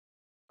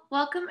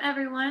Welcome,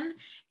 everyone.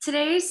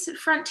 Today's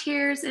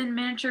Frontiers in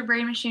Miniature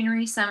Brain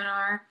Machinery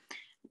seminar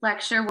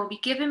lecture will be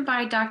given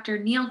by Dr.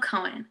 Neal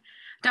Cohen.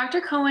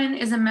 Dr. Cohen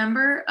is a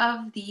member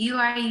of the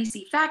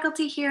UIEC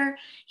faculty here.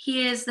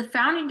 He is the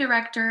founding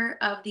director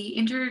of the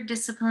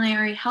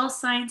Interdisciplinary Health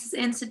Sciences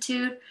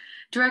Institute,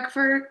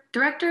 director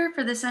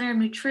for the Center of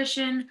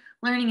Nutrition,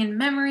 Learning, and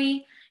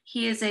Memory.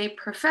 He is a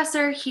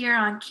professor here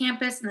on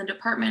campus in the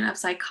Department of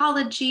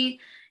Psychology.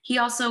 He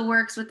also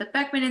works with the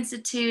Beckman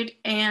Institute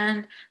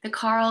and the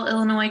Carle,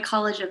 Illinois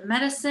College of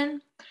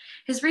Medicine.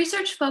 His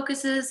research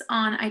focuses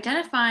on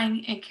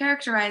identifying and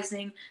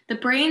characterizing the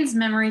brain's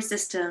memory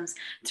systems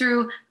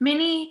through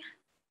many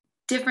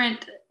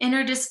different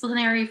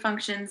interdisciplinary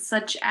functions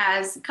such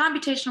as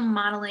computational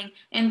modeling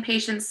and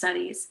patient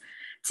studies.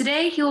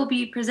 Today, he will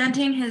be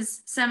presenting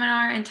his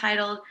seminar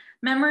entitled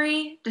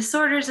Memory,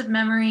 Disorders of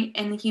Memory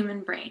in the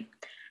Human Brain.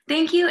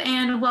 Thank you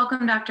and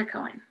welcome, Dr.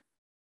 Cohen.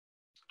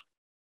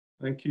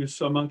 Thank you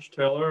so much,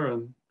 Taylor,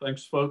 and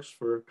thanks, folks,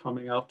 for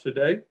coming out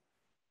today.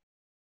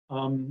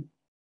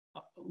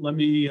 Let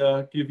me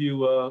give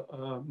you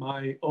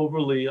my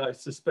I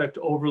suspect,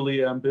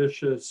 overly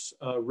ambitious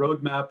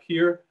roadmap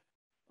here.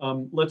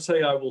 Let's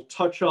say I will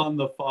touch on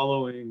the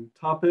following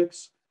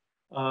topics.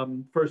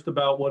 First,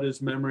 about what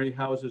is memory,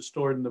 how is it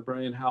stored in the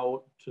brain,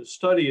 how to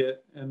study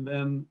it, and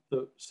then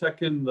the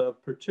second, the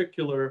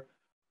particular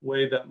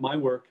way that my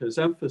work has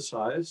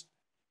emphasized,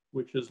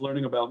 which is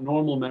learning about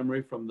normal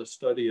memory from the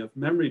study of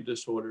memory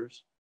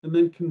disorders, and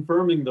then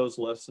confirming those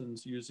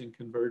lessons using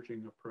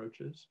converging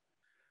approaches.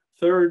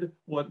 Third,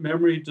 what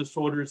memory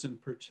disorders in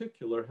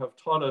particular have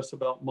taught us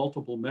about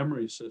multiple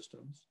memory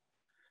systems.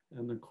 And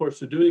in the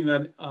course of doing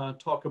that,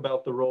 talk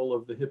about the role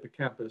of the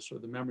hippocampus, or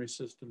the memory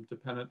system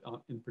dependent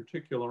in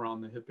particular on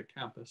the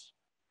hippocampus.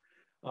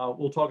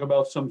 We'll talk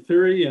about some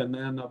theory and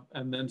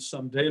then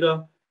some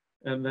data,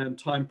 and then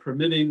time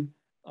permitting,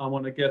 I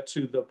want to get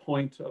to the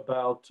point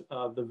about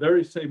the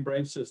very same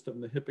brain system,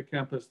 the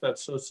hippocampus,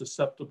 that's so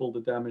susceptible to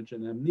damage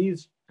and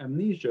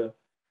amnesia,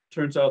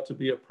 turns out to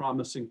be a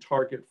promising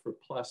target for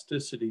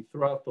plasticity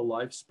throughout the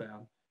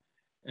lifespan.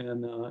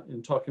 And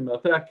in talking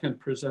about that, can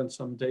present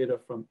some data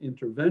from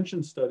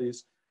intervention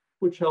studies,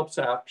 which helps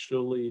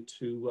actually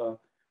to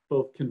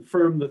both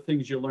confirm the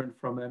things you learned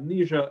from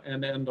amnesia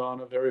and end on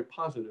a very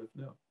positive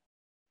note.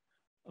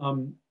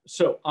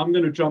 So I'm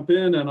going to jump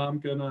in, and I'm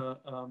going to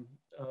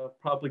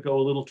probably go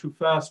a little too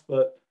fast,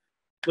 but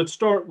let's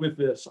start with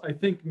this. I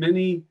think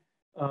many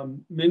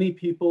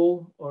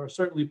people, or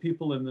certainly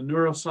people in the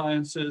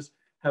neurosciences,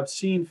 have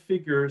seen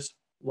figures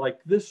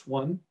like this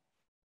one,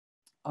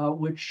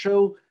 which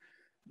show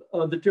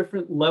the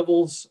different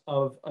levels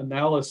of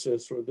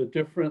analysis, or the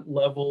different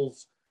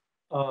levels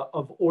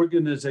of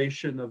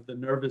organization of the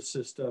nervous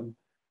system,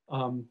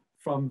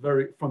 from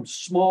very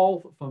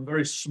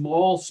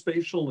small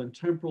spatial and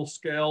temporal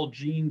scale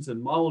genes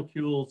and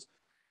molecules,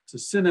 to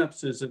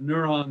synapses and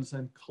neurons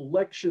and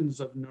collections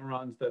of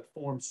neurons that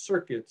form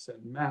circuits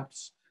and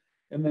maps,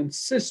 and then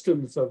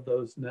systems of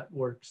those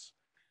networks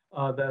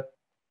that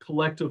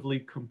collectively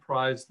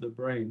comprise the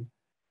brain.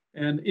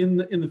 And in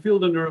the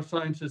field of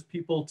neurosciences,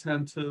 people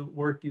tend to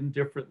work in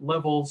different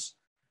levels,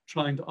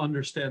 trying to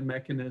understand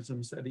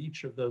mechanisms at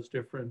each of those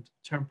different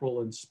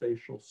temporal and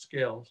spatial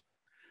scales.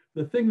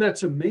 The thing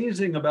that's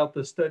amazing about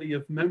the study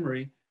of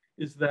memory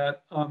is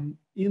that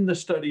in the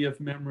study of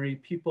memory,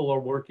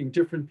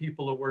 different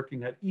people are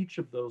working at each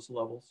of those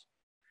levels.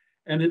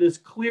 And it is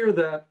clear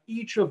that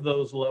each of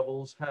those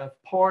levels has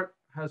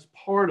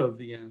part of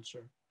the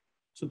answer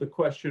to the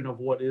question of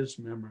what is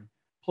memory.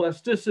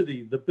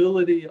 Plasticity, the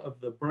ability of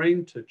the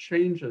brain to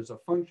change as a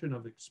function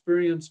of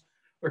experience,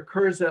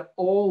 occurs at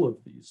all of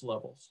these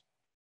levels.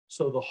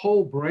 So the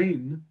whole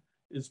brain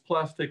is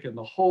plastic, and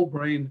the whole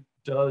brain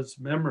does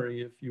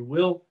memory, if you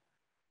will.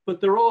 But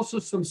there are also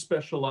some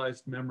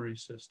specialized memory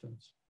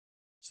systems.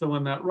 So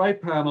in that right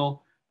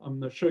panel, I'm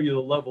going to show you the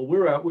level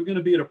we're at. We're going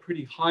to be at a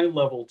pretty high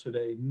level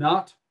today,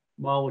 not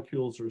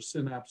molecules or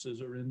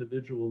synapses or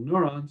individual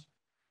neurons,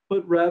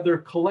 but rather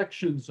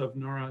collections of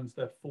neurons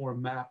that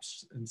form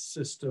maps and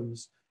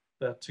systems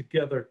that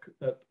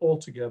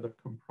altogether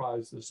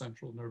comprise the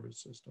central nervous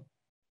system.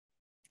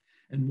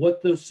 And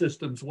what those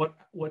systems, what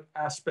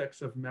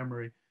aspects of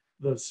memory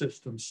those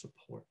systems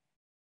support.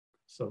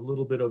 So a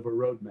little bit of a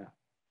roadmap.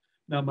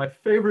 Now, my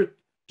favorite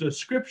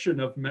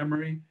description of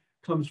memory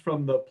comes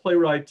from the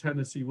playwright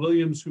Tennessee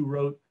Williams, who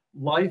wrote,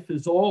 "Life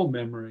is all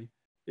memory,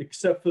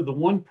 except for the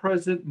one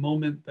present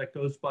moment that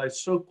goes by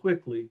so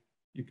quickly,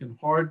 you can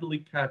hardly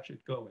catch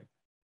it going."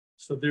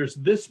 So there's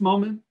this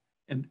moment,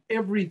 and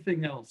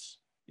everything else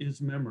is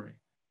memory.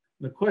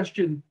 The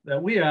question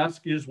that we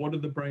ask is, what are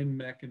the brain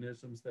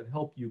mechanisms that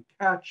help you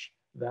catch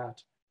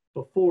that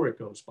before it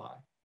goes by?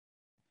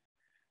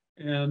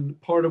 And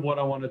part of what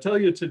I want to tell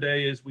you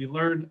today is we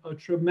learn a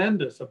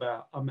tremendous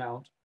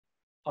amount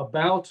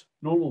about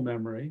normal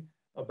memory,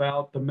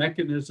 about the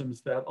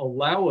mechanisms that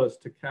allow us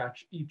to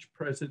catch each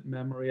present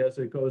memory as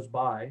it goes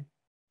by,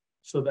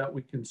 so that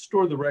we can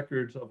store the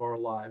records of our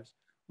lives.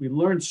 We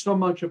learn so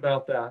much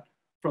about that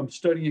from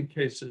studying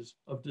cases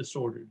of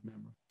disordered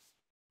memory.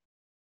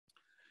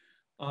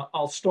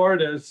 I'll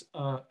start, as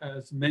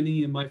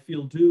many in my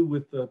field do,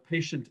 with the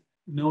patient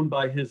known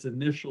by his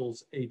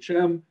initials,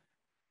 HM.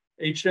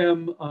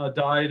 HM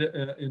died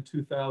in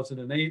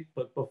 2008,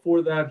 but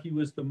before that, he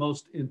was the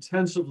most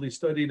intensively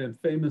studied and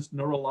famous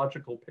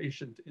neurological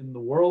patient in the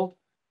world.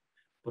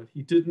 But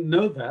he didn't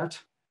know that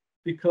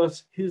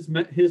because his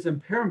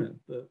impairment,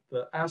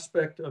 the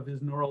aspect of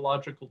his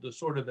neurological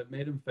disorder that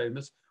made him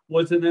famous,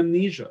 was an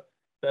amnesia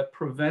that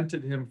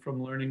prevented him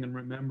from learning and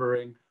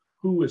remembering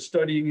who was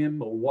studying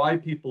him or why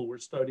people were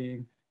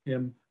studying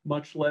him,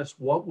 much less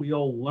what we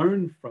all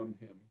learned from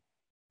him.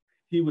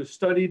 He was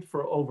studied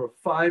for over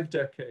 5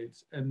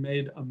 decades and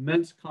made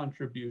immense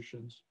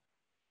contributions,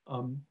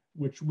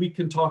 which we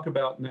can talk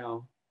about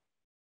now.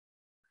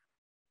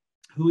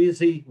 Who is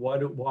he? Why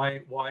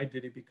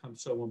did he become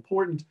so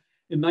important?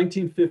 In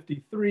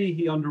 1953,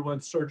 he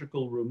underwent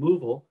surgical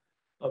removal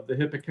of the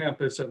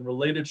hippocampus and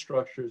related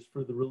structures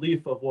for the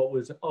relief of what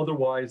was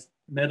otherwise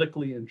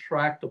medically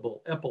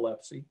intractable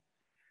epilepsy.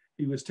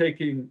 He was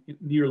taking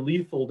near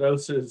lethal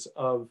doses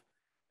of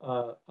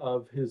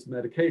his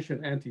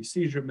medication,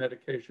 anti-seizure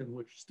medication,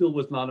 which still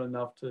was not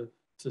enough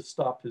to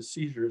stop his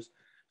seizures.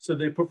 So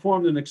they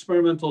performed an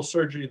experimental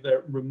surgery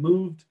that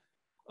removed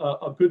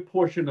a good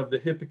portion of the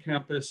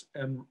hippocampus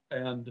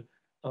and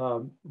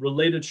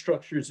related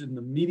structures in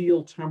the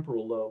medial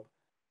temporal lobe.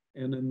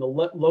 And in the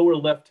lower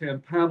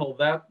left-hand panel,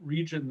 that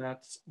region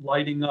that's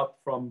lighting up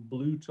from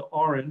blue to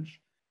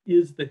orange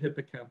is the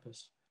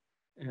hippocampus.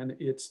 And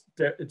it's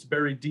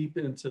buried deep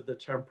into the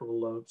temporal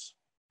lobes.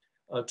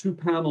 2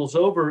 panels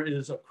over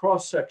is a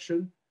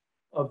cross-section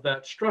of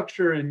that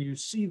structure, and you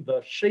see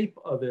the shape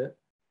of it,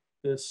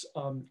 this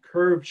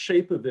curved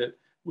shape of it,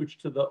 which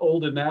to the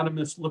old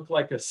anatomists looked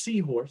like a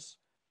seahorse,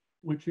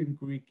 which in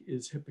Greek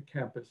is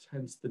hippocampus,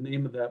 hence the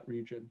name of that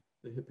region,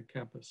 the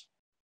hippocampus.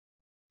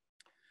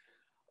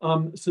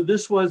 So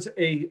this was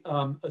a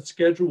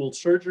scheduled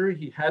surgery.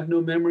 He had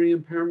no memory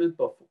impairment,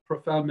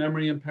 profound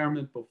memory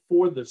impairment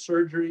before the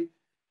surgery.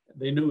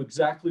 They knew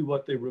exactly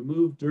what they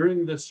removed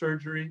during the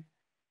surgery.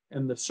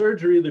 And the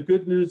surgery, the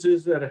good news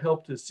is that it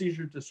helped his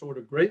seizure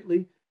disorder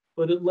greatly,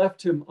 but it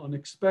left him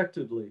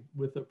unexpectedly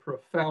with a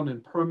profound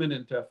and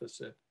permanent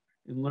deficit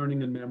in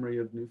learning and memory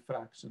of new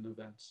facts and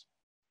events.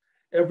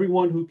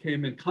 Everyone who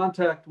came in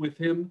contact with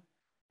him,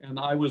 and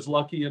I was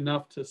lucky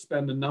enough to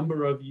spend a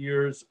number of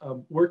years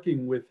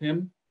working with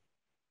him,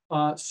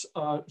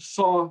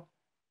 saw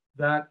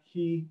that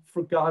he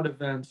forgot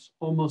events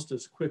almost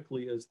as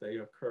quickly as they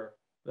occur.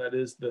 That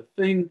is the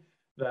thing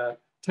that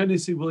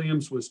Tennessee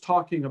Williams was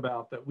talking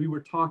about, that we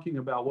were talking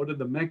about. What are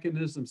the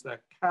mechanisms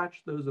that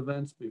catch those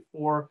events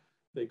before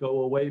they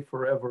go away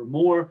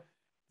forevermore?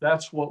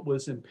 That's what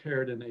was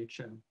impaired in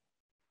HM.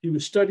 He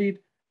was studied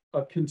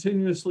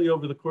continuously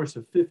over the course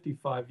of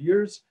 55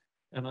 years.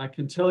 And I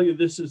can tell you,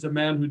 this is a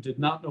man who did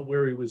not know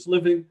where he was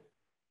living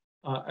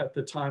at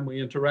the time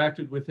we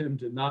interacted with him,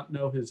 did not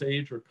know his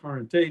age or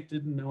current date,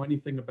 didn't know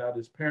anything about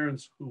his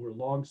parents, who were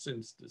long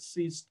since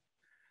deceased,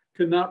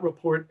 could not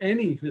report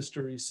any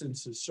history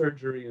since his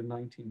surgery in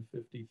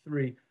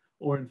 1953,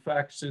 or in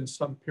fact, since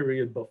some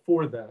period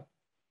before that,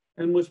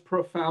 and was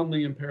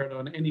profoundly impaired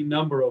on any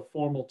number of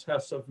formal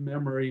tests of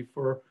memory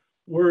for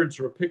words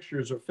or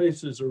pictures or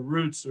faces or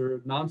roots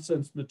or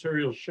nonsense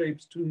material,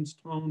 shapes, tunes,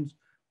 tones,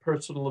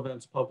 personal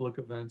events, public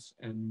events,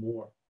 and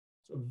more.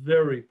 It's a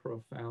very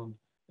profound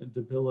and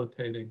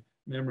debilitating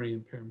memory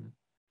impairment.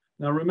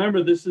 Now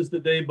remember, this is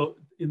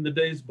in the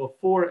days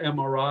before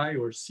MRI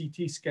or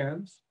CT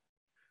scans.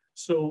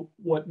 So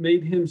what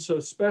made him so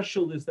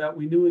special is that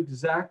we knew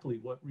exactly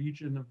what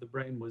region of the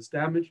brain was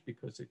damaged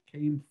because it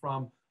came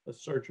from a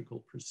surgical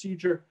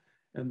procedure,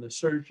 and the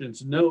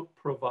surgeon's note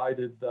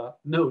provided the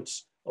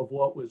notes of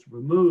what was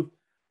removed,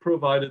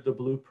 provided the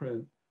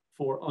blueprint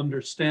for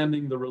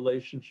understanding the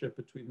relationship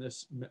between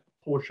this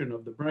portion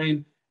of the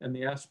brain and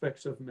the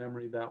aspects of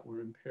memory that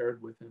were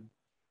impaired with him.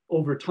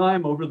 Over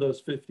time, over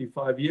those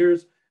 55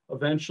 years,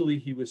 eventually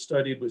he was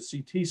studied with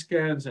CT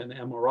scans and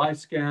MRI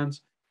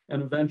scans,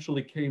 and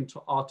eventually came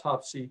to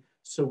autopsy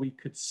so we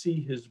could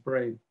see his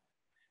brain.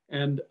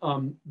 And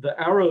the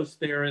arrows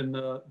there in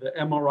the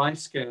MRI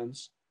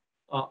scans,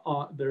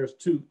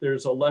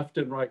 there's a left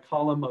and right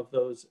column of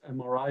those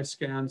MRI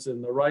scans,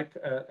 and the right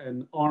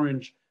and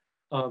orange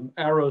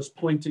arrows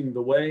pointing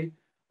the way.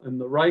 In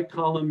the right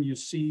column, you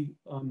see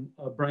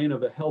a brain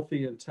of a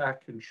healthy,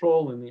 intact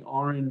control, and the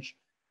orange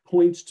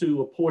points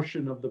to a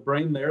portion of the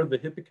brain there, the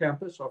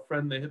hippocampus, our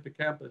friend the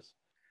hippocampus.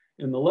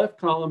 In the left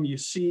column, you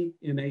see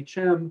in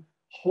HM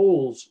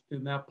holes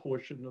in that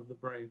portion of the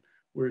brain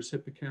where his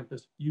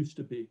hippocampus used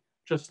to be,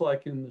 just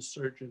like in the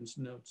surgeon's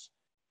notes.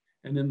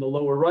 And in the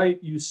lower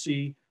right, you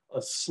see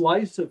a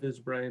slice of his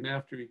brain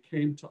after he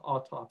came to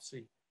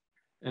autopsy.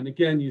 And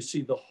again, you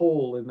see the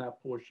hole in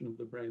that portion of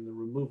the brain, the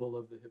removal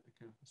of the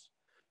hippocampus.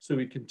 So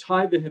we can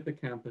tie the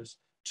hippocampus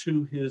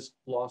to his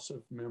loss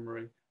of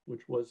memory,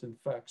 which was in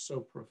fact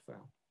so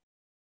profound.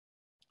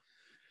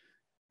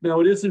 Now,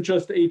 it isn't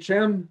just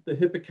HM, the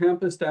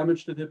hippocampus,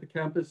 damage to the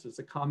hippocampus is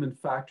a common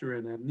factor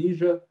in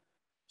amnesia.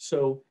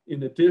 So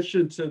in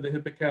addition to the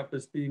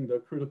hippocampus being the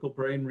critical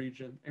brain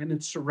region and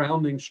its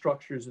surrounding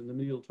structures in the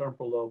medial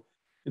temporal lobe,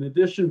 in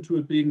addition to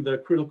it being the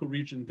critical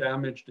region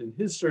damaged in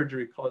his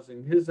surgery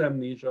causing his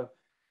amnesia,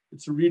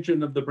 it's a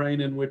region of the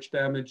brain in which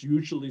damage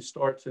usually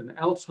starts in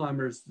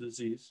Alzheimer's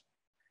disease,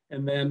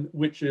 and then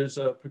which is,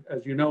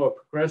 as you know, a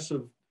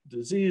progressive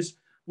disease,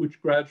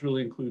 which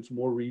gradually includes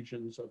more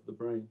regions of the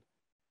brain.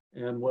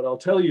 And what I'll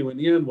tell you in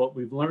the end, what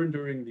we've learned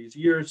during these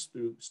years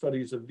through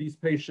studies of these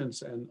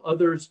patients and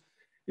others,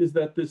 is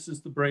that this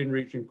is the brain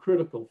region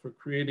critical for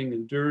creating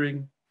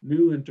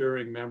new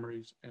enduring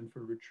memories and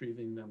for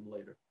retrieving them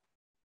later.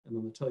 And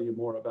I'm going to tell you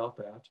more about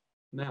that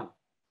now.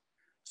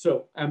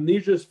 So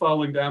amnesias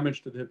following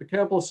damage to the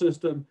hippocampal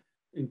system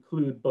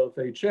include both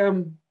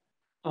HM,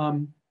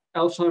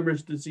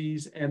 Alzheimer's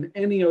disease, and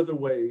any other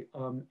way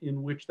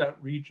in which that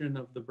region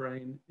of the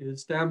brain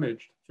is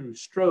damaged through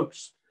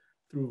strokes,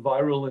 through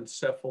viral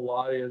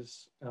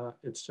encephalitis,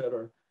 et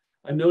cetera.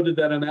 I noted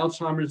that in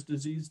Alzheimer's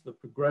disease, the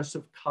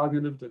progressive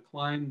cognitive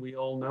decline we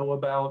all know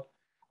about,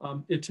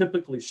 it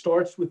typically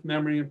starts with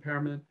memory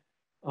impairment.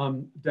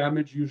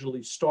 Damage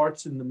usually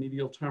starts in the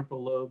medial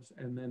temporal lobes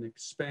and then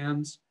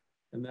expands.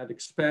 And that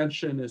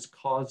expansion is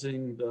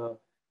causing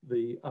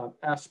the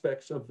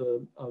aspects of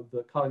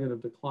the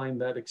cognitive decline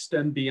that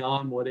extend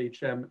beyond what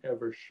HM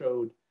ever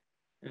showed.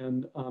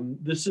 And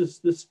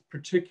this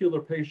particular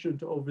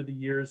patient over the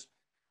years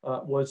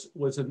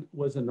was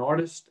an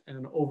artist,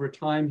 and over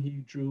time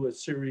he drew a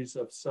series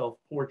of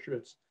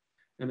self-portraits.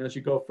 And as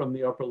you go from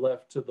the upper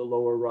left to the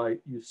lower right,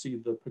 you see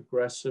the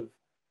progressive,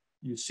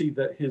 you see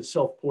that his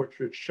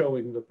self-portrait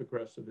showing the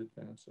progressive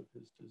advance of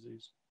his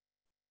disease.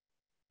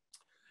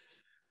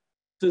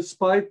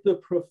 Despite the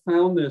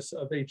profoundness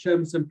of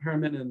HM's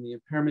impairment and the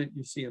impairment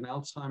you see in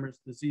Alzheimer's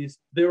disease,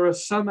 there are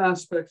some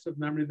aspects of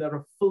memory that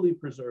are fully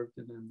preserved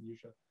in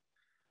amnesia.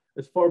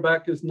 As far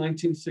back as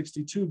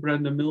 1962,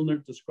 Brenda Milner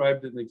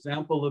described an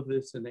example of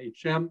this in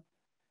HM.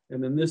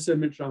 And in this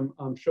image,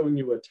 I'm showing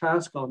you a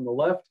task on the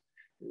left.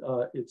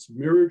 It's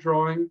mirror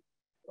drawing.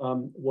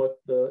 What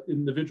the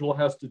individual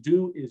has to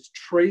do is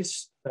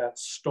trace that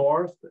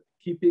star,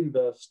 keeping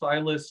the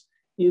stylus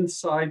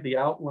inside the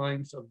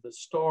outlines of the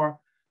star,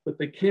 but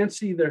they can't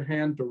see their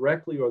hand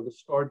directly or the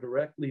star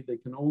directly. They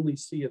can only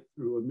see it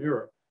through a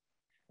mirror.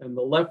 And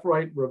the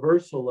left-right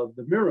reversal of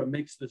the mirror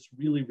makes this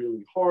really,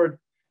 really hard.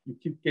 You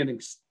keep getting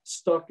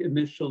stuck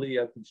initially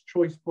at these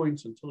choice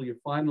points until you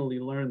finally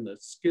learn the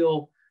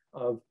skill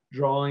of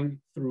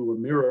drawing through a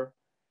mirror.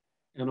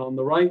 And on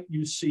the right,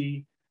 you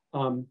see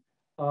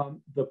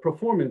the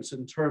performance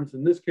in terms,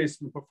 in this case,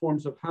 the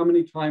performance of how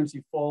many times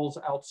he falls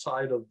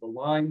outside of the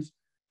lines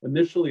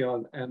initially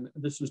and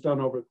this was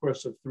done over the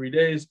course of 3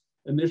 days.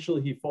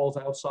 Initially, he falls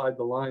outside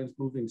the lines,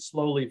 moving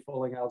slowly,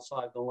 falling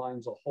outside the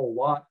lines a whole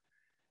lot.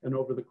 And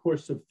over the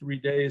course of 3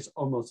 days,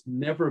 almost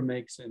never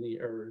makes any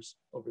errors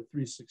over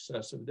 3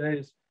 successive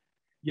days.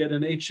 Yet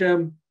in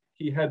HM,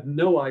 he had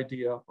no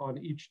idea on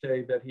each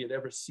day that he had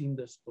ever seen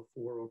this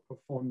before or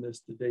performed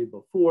this the day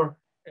before.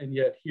 And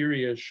yet here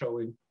he is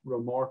showing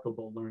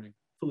remarkable learning,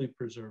 fully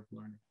preserved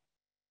learning.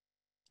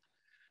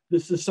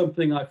 This is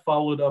something I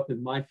followed up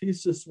in my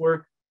thesis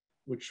work,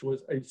 which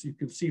was, as you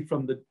can see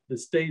from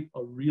this date,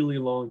 a really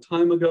long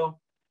time ago.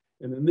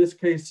 And in this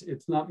case,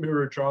 it's not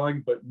mirror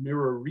drawing, but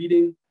mirror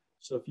reading.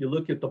 So if you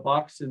look at the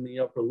box in the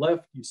upper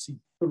left, you see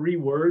 3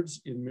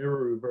 words in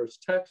mirror reverse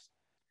text.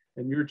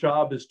 And your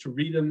job is to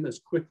read them as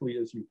quickly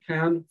as you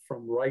can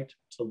from right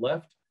to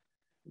left.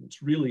 And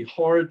it's really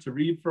hard to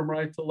read from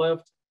right to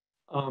left,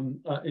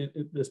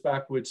 this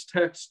backwards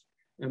text.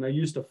 And I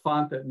used a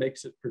font that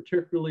makes it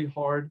particularly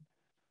hard.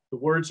 The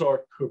words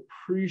are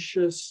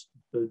capricious,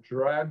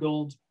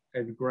 bedraggled,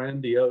 and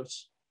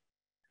grandiose.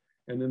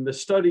 And in the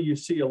study, you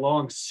see a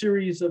long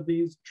series of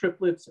these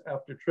triplets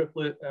after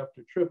triplet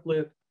after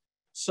triplet.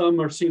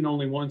 Some are seen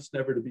only once,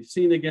 never to be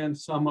seen again.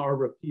 Some are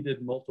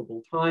repeated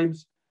multiple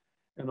times.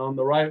 And on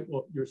the right,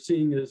 what you're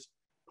seeing is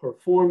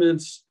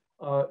performance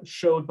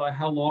showed by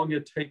how long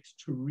it takes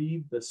to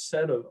read the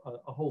set of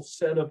a whole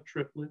set of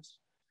triplets.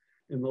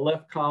 In the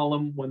left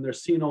column, when they're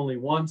seen only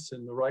once.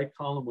 In the right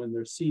column, when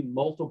they're seen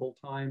multiple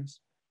times.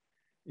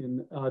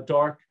 In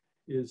dark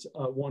is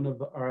one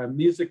of our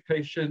amnesic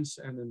patients,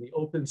 and in the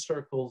open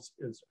circles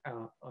is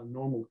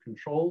normal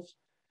controls.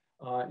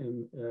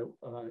 In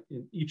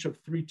each of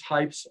 3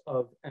 types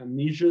of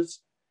amnesias.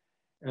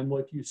 And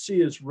what you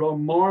see is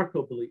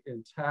remarkably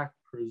intact,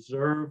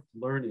 preserved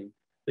learning.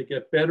 They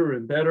get better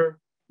and better,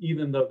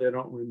 even though they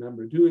don't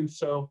remember doing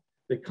so.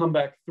 They come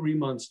back 3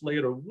 months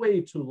later,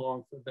 way too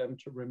long for them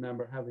to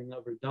remember having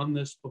ever done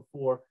this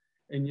before,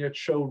 and yet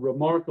show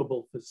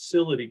remarkable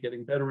facility,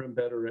 getting better and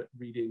better at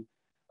reading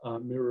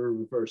mirror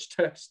reverse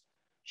text,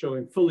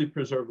 showing fully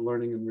preserved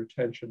learning and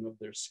retention of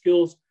their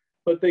skills.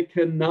 But they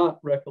cannot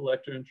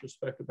recollect or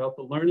introspect about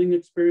the learning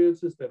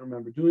experiences. They don't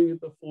remember doing it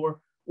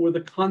before, or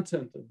the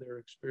content of their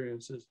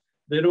experiences.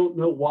 They don't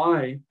know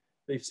why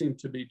they seem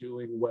to be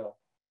doing well.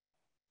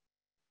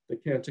 They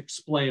can't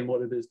explain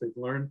what it is they've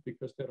learned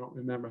because they don't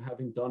remember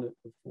having done it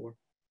before.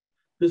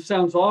 This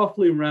sounds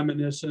awfully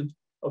reminiscent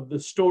of the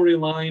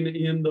storyline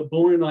in the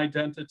Bourne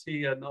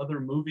Identity and other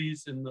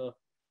movies in the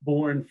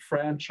Bourne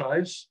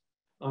franchise.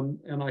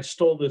 And I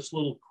stole this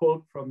little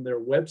quote from their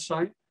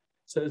website. It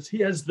says, "He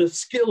has the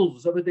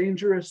skills of a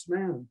dangerous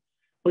man,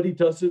 but he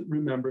doesn't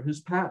remember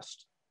his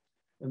past."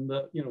 And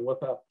what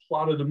the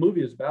plot of the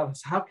movie is about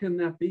is, how can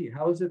that be?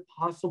 How is it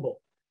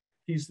possible?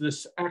 He's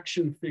this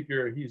action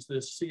figure. He's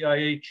this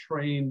CIA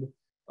trained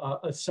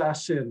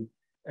assassin,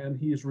 and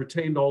he's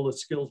retained all the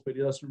skills, but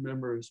he doesn't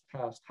remember his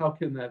past. How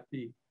can that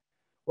be?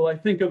 Well, I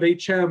think of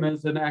HM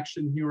as an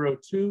action hero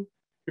too.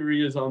 Here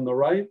he is on the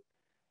right.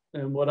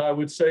 And what I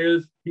would say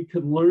is, he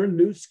can learn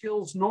new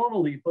skills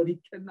normally, but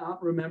he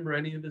cannot remember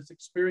any of his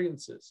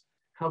experiences.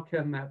 How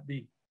can that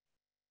be?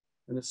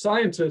 And as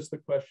scientists, the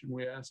question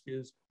we ask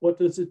is, what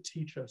does it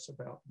teach us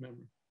about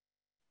memory?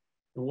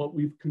 And what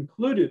we've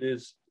concluded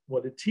is,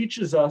 what it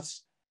teaches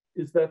us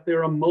is that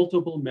there are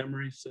multiple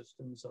memory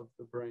systems of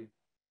the brain,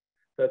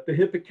 that the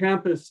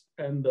hippocampus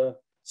and the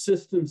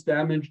systems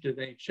damaged in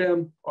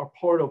HM are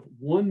part of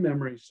one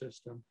memory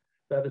system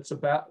that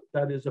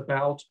is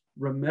about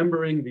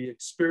remembering the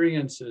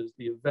experiences,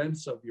 the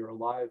events of your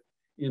life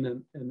in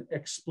an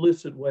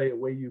explicit way, a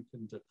way you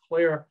can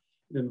declare.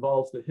 It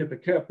involves the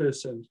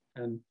hippocampus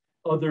and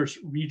other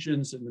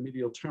regions in the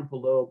medial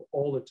temporal lobe,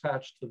 all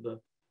attached to the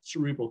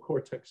cerebral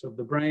cortex of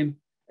the brain,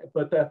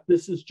 but that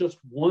this is just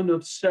one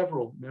of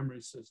several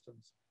memory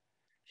systems.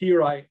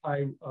 Here I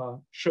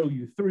show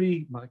you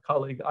three. My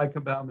colleague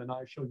Eichenbaum and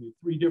I show you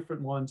three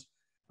different ones.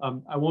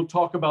 I won't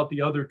talk about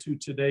the other two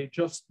today,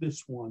 just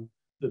this one,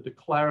 the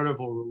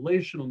declarative or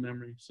relational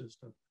memory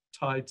system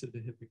tied to the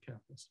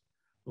hippocampus.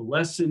 The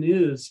lesson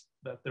is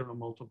that there are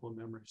multiple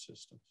memory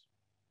systems.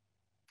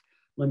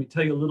 Let me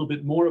tell you a little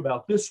bit more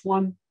about this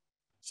one.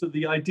 So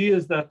the idea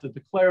is that the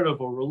declarative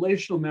or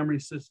relational memory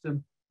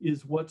system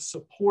is what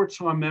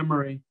supports our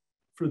memory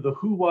for the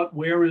who, what,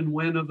 where, and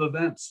when of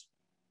events.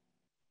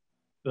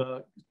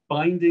 The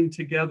binding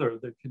together,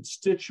 the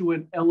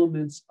constituent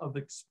elements of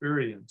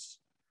experience.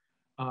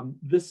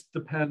 This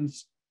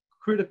depends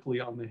critically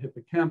on the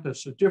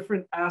hippocampus. So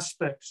different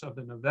aspects of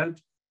an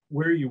event,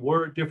 where you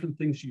were, different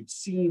things you've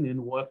seen,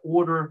 in what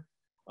order,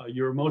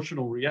 your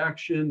emotional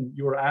reaction,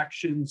 your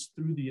actions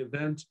through the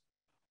event,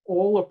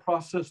 all are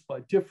processed by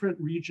different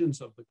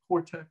regions of the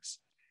cortex.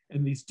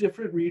 And these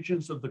different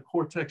regions of the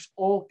cortex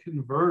all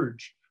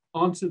converge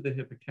onto the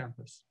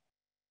hippocampus.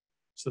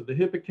 So the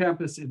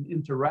hippocampus, in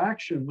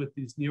interaction with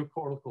these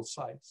neocortical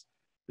sites,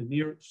 the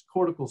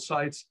neocortical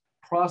sites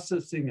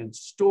processing and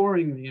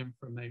storing the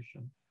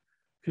information,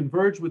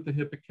 converge with the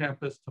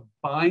hippocampus to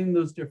bind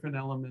those different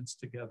elements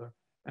together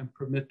and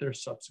permit their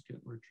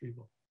subsequent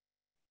retrieval.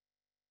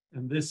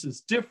 And this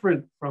is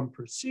different from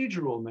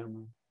procedural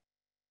memory,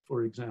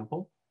 for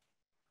example,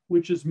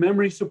 which is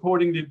memory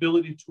supporting the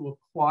ability to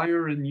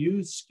acquire and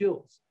use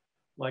skills.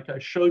 Like I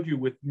showed you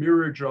with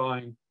mirror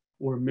drawing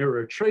or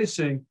mirror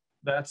tracing,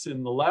 that's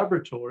in the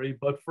laboratory,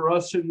 but for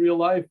us in real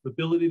life, the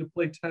ability to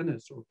play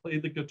tennis or play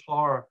the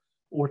guitar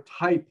or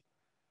type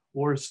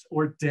or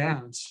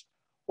dance,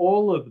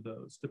 all of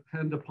those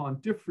depend upon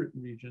different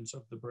regions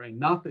of the brain,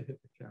 not the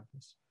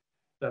hippocampus,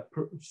 that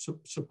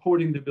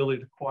supporting the ability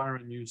to acquire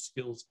and use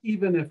skills,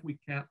 even if we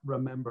can't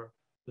remember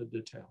the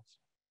details.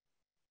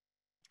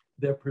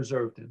 They're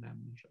preserved in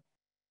amnesia.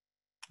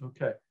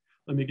 Okay,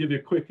 let me give you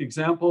a quick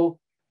example.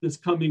 This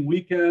coming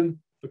weekend,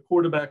 the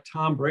quarterback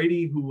Tom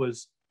Brady, who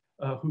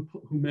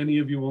many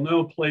of you will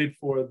know, played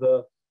for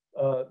the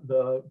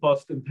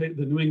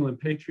New England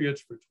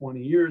Patriots for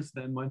 20 years,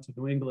 then went to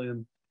New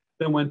England,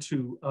 then went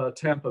to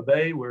Tampa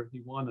Bay, where he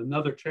won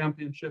another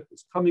championship,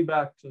 is coming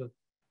back to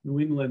New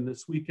England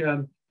this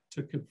weekend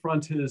to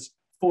confront his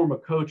former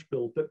coach,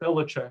 Bill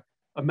Belichick.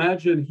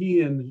 Imagine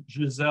he and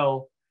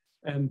Giselle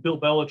and Bill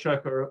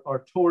Belichick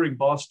are touring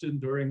Boston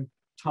during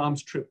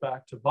Tom's trip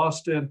back to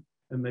Boston,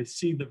 and they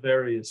see the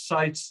various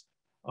sites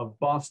of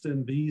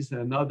Boston, these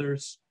and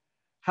others.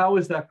 How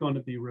is that going to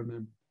be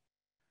remembered?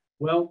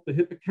 Well, the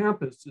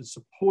hippocampus is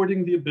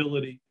supporting the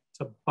ability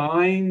to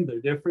bind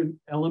the different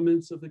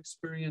elements of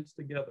experience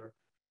together,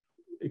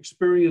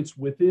 experience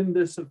within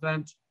this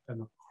event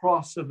and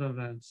across of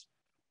events,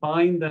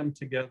 bind them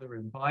together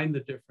and bind the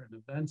different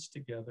events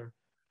together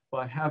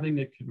by having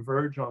it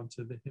converge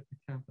onto the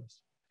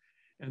hippocampus.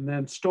 And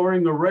then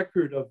storing a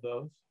record of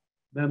those,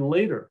 then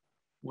later,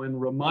 when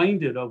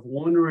reminded of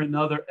one or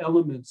another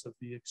elements of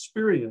the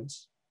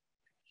experience,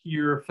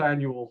 here,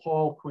 Faneuil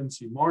Hall,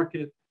 Quincy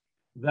Market,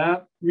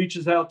 that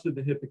reaches out to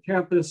the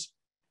hippocampus,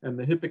 and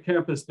the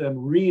hippocampus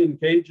then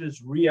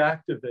re-engages,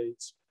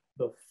 reactivates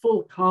the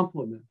full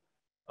complement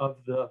of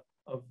the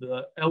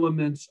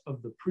elements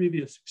of the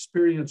previous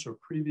experience or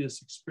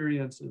previous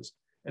experiences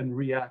and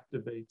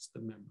reactivates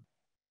the memory.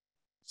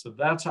 So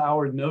that's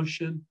our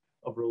notion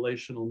of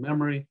relational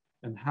memory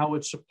and how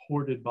it's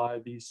supported by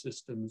these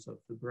systems of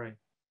the brain.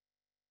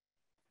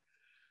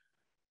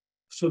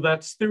 So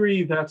that's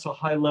theory, that's a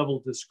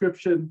high-level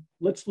description.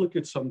 Let's look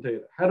at some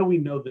data. How do we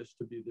know this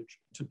to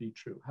be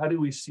true? How do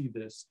we see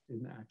this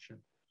in action?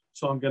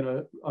 So I'm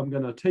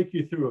gonna take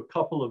you through a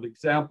couple of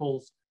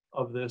examples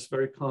of this,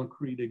 very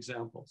concrete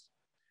examples.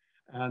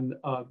 And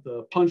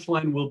the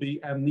punchline will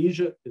be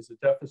amnesia is a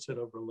deficit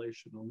of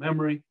relational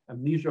memory.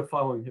 Amnesia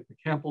following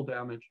hippocampal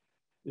damage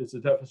is a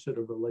deficit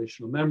of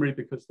relational memory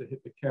because the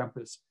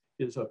hippocampus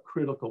is a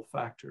critical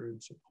factor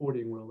in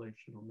supporting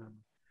relational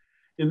memory.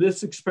 In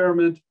this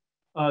experiment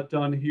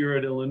done here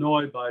at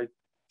Illinois by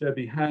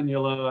Debbie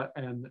Hanula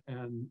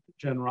and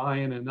Jen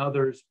Ryan and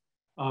others,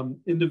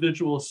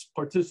 individuals,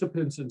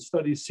 participants in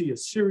studies see a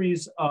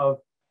series of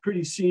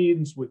pretty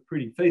scenes with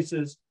pretty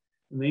faces,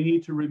 and they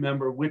need to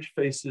remember which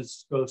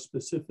faces go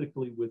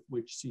specifically with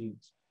which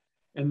scenes.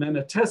 And then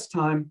at test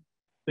time,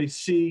 they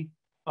see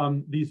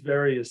these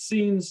various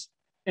scenes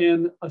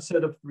and a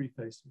set of three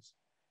faces.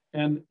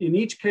 And in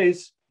each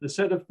case, the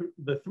set of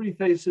the three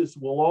faces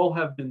will all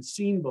have been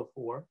seen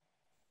before,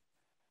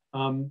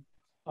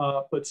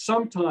 but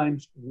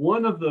sometimes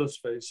one of those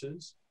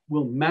faces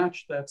will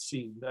match that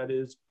scene. That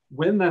is,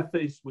 when that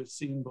face was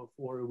seen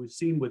before, it was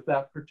seen with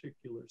that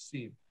particular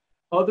scene.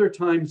 Other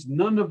times,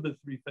 none of the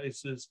three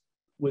faces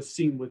was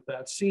seen with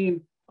that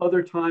scene.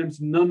 Other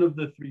times, none of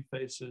the three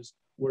faces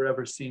were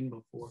ever seen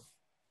before.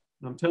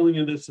 And I'm telling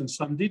you this in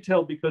some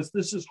detail because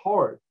this is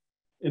hard.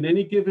 In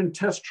any given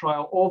test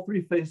trial, all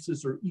three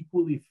faces are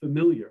equally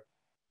familiar.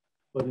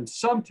 But in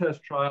some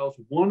test trials,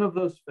 one of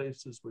those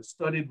faces was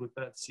studied with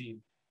that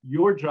scene.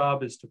 Your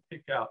job is to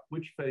pick out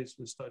which face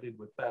was studied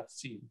with that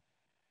scene.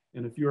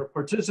 And if you're a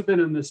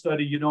participant in this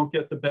study, you don't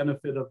get the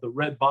benefit of the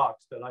red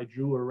box that I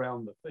drew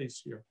around the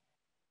face here.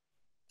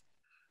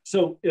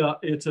 So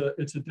it's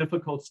a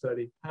difficult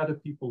study. How do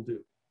people do?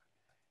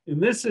 In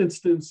this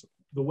instance,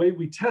 the way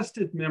we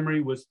tested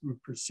memory was through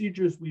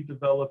procedures we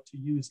developed to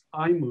use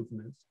eye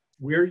movements,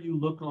 where you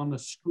look on a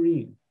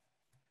screen,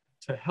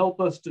 to help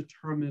us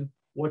determine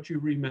what you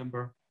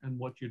remember and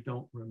what you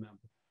don't remember.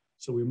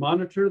 So we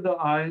monitor the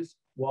eyes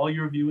while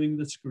you're viewing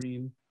the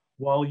screen,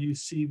 while you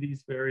see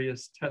these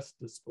various test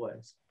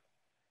displays.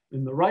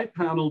 In the right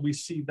panel, we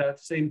see that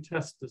same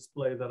test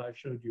display that I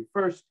showed you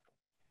first,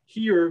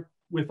 here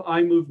with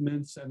eye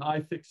movements and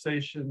eye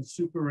fixation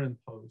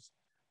superimposed.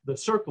 The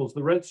circles,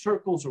 the red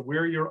circles are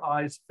where your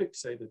eyes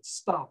fixated,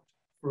 stopped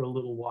for a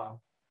little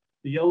while.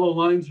 The yellow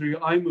lines are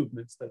your eye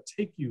movements that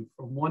take you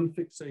from one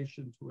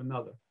fixation to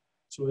another.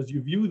 So as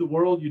you view the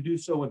world, you do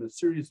so in a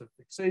series of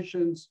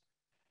fixations,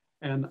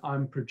 and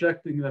I'm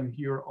projecting them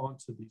here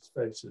onto these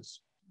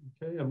faces.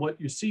 Okay, and what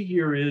you see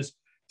here is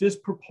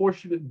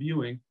disproportionate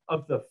viewing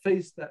of the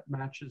face that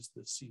matches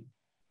the scene.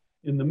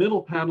 In the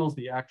middle panels,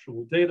 the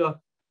actual data,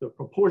 the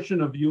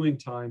proportion of viewing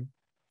time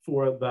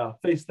for the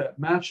face that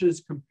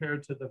matches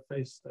compared to the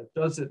face that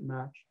doesn't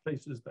match,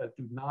 faces that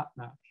do not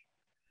match.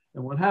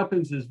 And what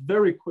happens is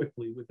very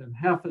quickly, within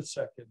half a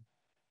second,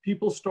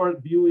 people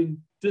start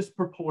viewing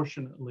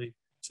disproportionately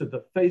to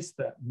the face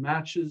that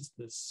matches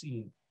the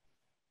scene.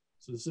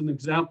 So this is an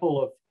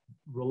example of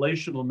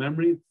relational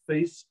memory,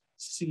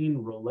 face-scene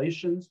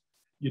relations.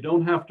 You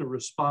don't have to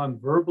respond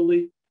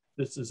verbally.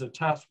 This is a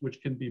task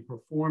which can be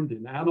performed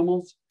in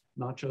animals,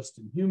 not just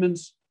in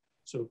humans.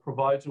 So it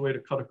provides a way to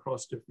cut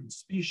across different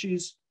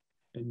species.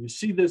 And you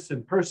see this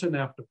in person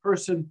after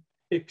person,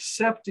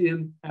 except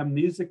in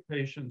amnesic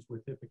patients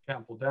with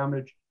hippocampal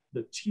damage.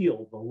 The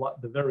teal,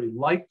 the very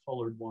light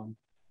colored one,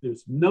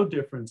 there's no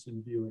difference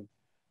in viewing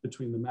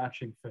between the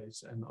matching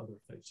face and other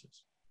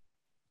faces.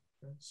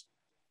 Okay.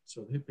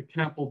 So the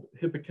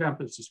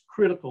hippocampus is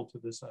critical to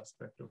this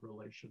aspect of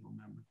relational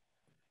memory.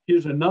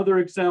 Here's another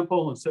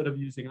example. Instead of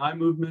using eye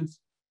movements,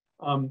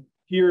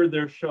 here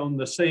they're shown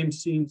the same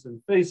scenes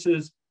and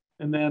faces,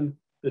 and then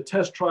the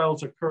test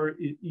trials occur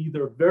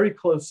either very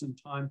close in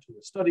time to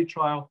a study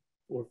trial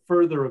or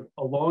further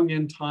along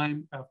in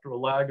time after a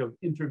lag of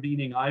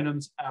intervening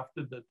items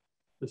after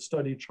the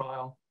study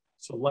trial.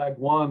 So lag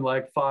 1,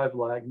 lag 5,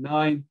 lag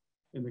 9.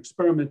 In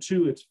experiment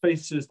 2, it's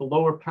faces, the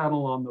lower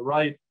panel on the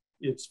right,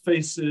 it's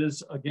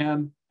faces.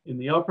 Again, in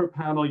the upper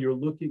panel, you're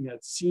looking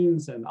at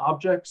scenes and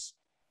objects.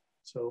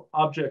 So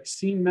object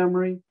scene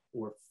memory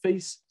or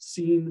face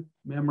scene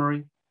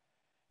memory.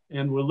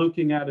 And we're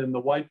looking at, in the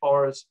white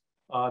bars,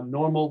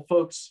 normal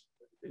folks,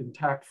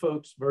 intact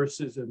folks,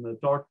 versus in the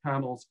dark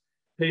panels,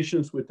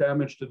 patients with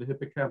damage to the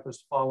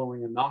hippocampus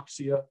following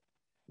anoxia.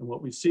 And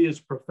what we see is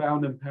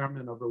profound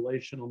impairment of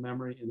relational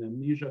memory and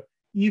amnesia,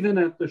 even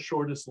at the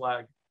shortest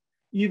lag.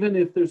 Even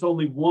if there's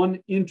only one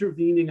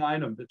intervening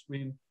item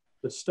between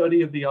the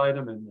study of the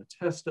item and the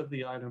test of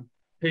the item,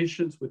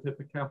 patients with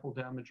hippocampal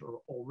damage are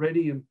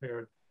already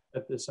impaired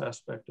at this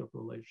aspect of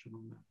relational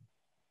memory.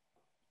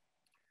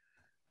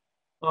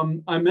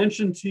 I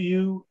mentioned to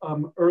you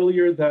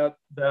earlier that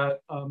the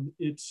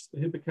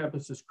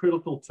hippocampus is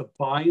critical to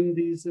bind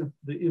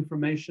the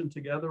information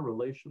together,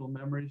 relational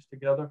memories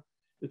together.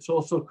 It's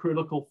also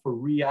critical for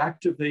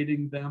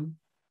reactivating them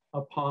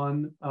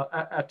upon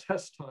at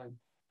test time.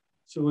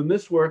 So in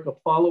this work, a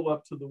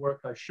follow-up to the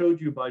work I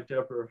showed you by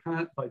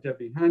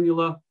Debbie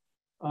Hanula,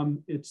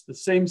 it's the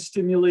same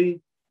stimuli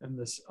and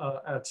this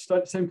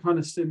same kind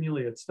of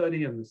stimuli at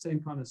study and the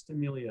same kind of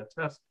stimuli at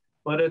test,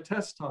 but at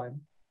test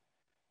time,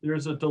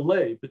 there's a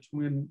delay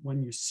between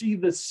when you see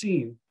the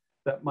scene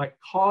that might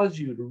cause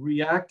you to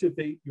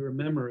reactivate your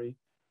memory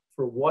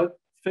for what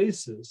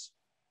faces,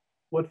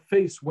 what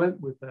face went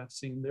with that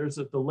scene. There's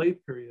a delay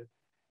period.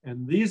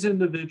 And these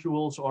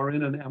individuals are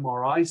in an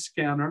MRI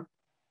scanner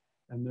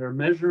and they're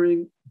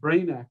measuring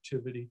brain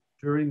activity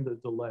during the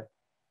delay.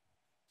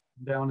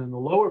 Down in the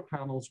lower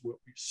panels, what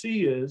we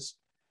see is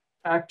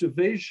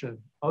activation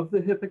of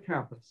the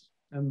hippocampus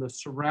and the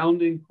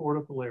surrounding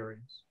cortical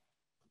areas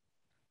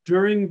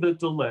during the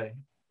delay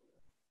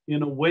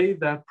in a way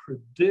that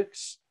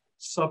predicts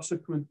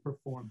subsequent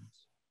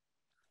performance.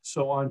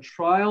 So on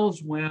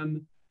trials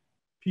when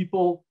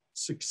people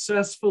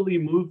successfully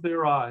move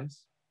their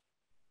eyes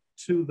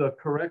to the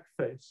correct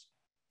face,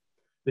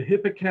 the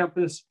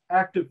hippocampus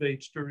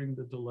activates during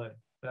the delay.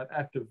 That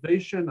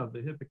activation of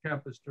the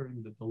hippocampus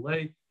during the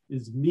delay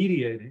is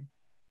mediating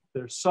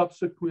their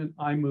subsequent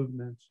eye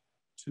movements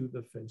to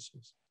the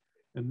faces.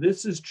 And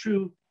this is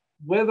true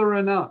whether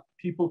or not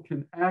people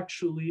can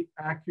actually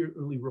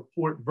accurately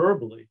report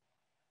verbally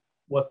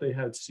what they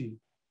had seen.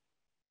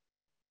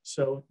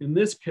 So in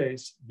this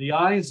case, the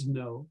eyes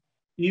know,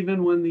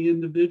 even when the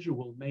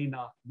individual may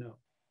not know.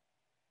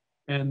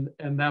 And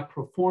that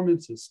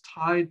performance is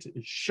tied to,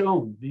 is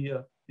shown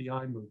via the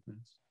eye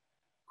movements,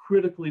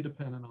 critically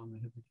dependent on the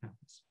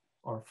hippocampus,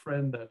 our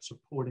friend that's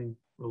supporting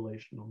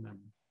relational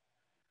memory.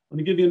 Let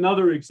me give you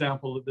another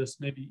example of this,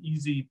 maybe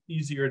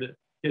easier to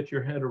get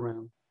your head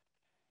around.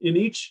 In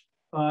each,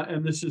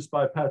 and this is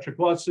by Patrick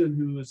Watson,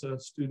 who is a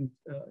student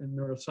in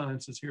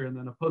neurosciences here and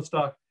then a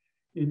postdoc,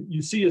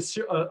 you see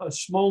a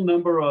small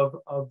number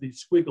of these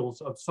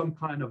squiggles of some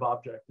kind of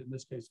object, in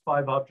this case,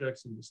 5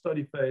 objects in the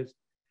study phase,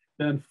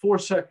 then 4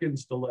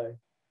 seconds delay.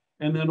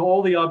 And then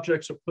all the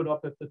objects are put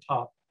up at the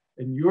top.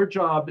 And your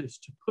job is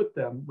to put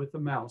them with a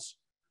mouse,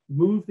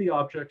 move the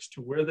objects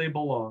to where they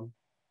belong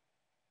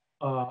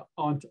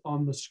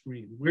on the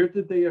screen. Where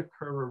did they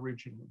occur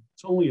originally?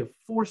 It's only a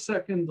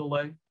 4-second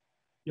delay.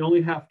 You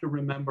only have to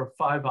remember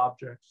 5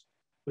 objects,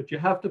 but you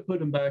have to put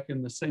them back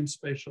in the same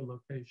spatial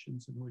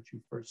locations in which you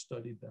first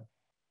studied them.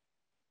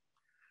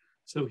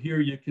 So here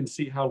you can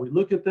see how we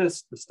look at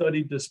this. The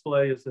study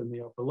display is in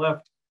the upper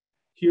left.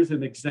 Here's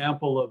an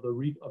example of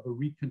a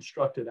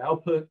reconstructed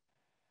output.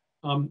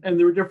 And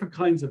there are different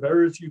kinds of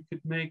errors you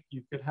could make.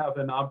 You could have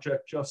an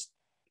object just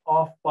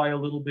off by a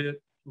little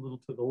bit, a little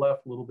to the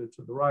left, a little bit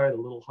to the right, a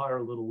little higher,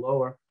 a little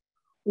lower.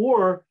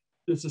 Or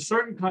there's a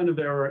certain kind of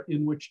error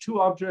in which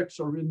 2 objects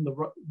are in the,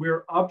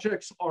 where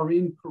objects are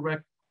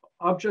incorrect,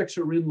 objects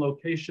are in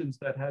locations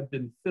that had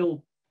been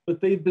filled,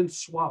 but they've been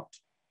swapped.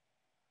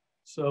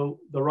 So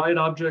the right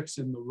object's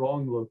in the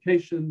wrong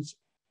locations.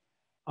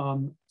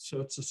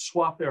 So it's a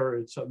swap error.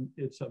 It's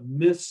a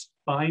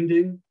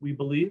misbinding, we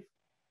believe,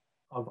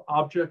 of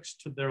objects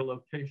to their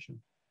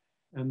location.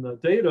 And the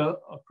data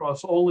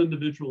across all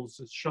individuals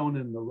is shown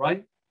in the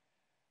right.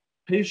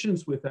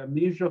 Patients with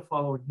amnesia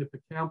following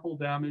hippocampal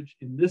damage,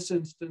 in this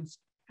instance,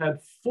 had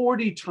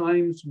 40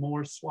 times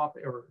more swap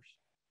errors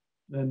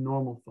than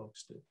normal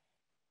folks did.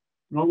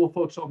 Normal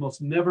folks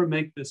almost never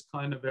make this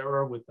kind of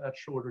error with that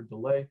shorter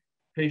delay.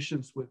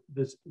 Patients with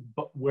this,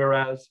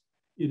 whereas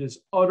it is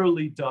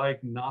utterly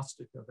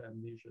diagnostic of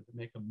amnesia to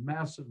make a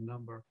massive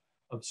number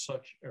of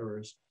such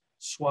errors,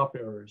 swap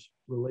errors,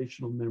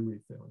 relational memory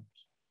failures.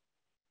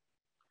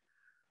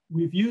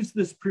 We've used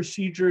this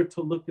procedure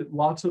to look at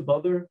lots of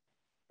other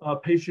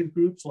patient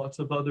groups, lots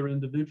of other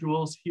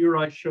individuals. Here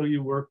I show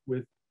you work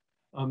with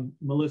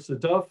Melissa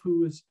Duff,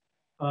 who is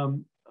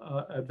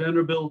at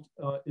Vanderbilt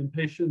in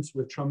patients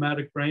with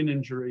traumatic brain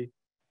injury,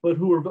 but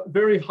who are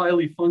very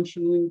highly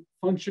functioning.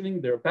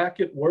 They're back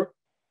at work.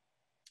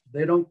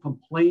 They don't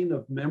complain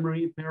of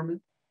memory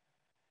impairment.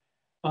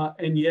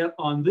 And yet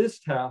on this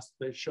task,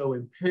 they show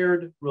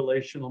impaired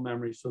relational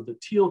memory. So the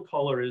teal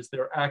color is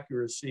their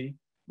accuracy.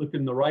 Look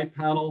in the right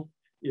panel,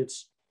 it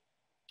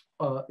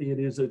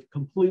is a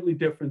completely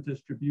different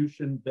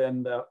distribution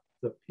than the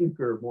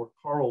pinker, more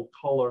coral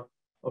color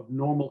of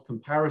normal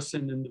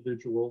comparison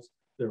individuals.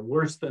 They're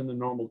worse than the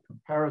normal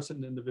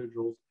comparison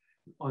individuals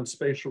on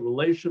spatial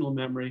relational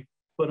memory,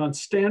 but on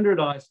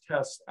standardized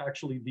tests,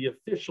 actually the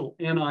official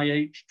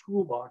NIH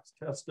toolbox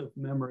test of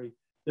memory,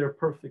 they're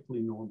perfectly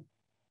normal.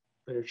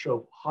 They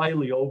show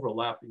highly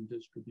overlapping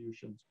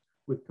distributions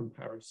with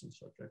comparison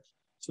subjects.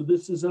 So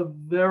this is a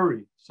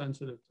very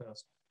sensitive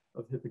test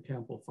of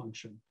hippocampal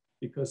function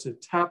because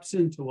it taps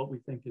into what we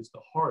think is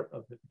the heart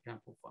of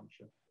hippocampal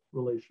function,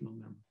 relational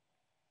memory.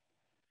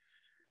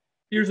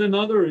 Here's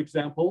another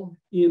example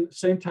in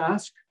same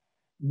task,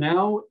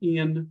 now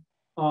in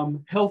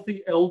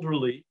healthy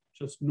elderly,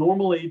 just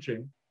normal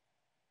aging,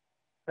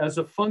 as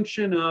a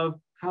function of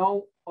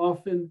how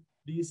often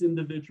these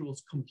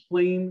individuals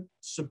complain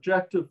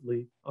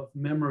subjectively of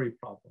memory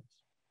problems.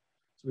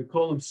 So we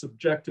call them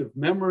subjective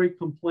memory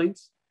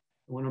complaints.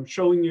 And what I'm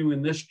showing you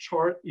in this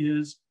chart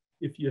is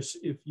if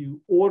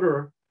you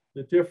order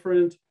the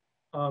different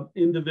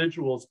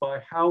individuals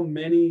by how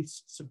many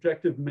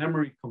subjective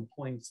memory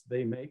complaints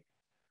they make,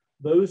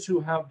 those who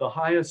have the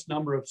highest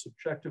number of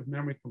subjective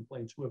memory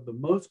complaints, who have the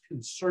most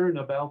concern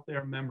about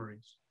their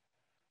memories,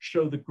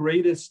 show the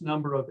greatest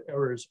number of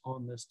errors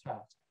on this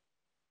task.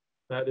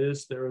 That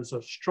is, there is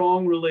a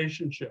strong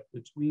relationship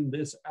between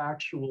this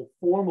actual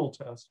formal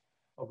test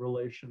of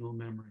relational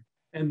memory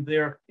and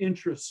their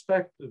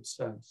introspective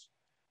sense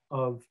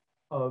of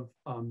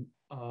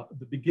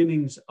the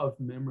beginnings of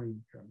memory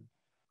impairment.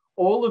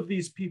 All of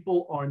these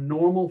people are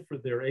normal for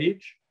their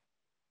age.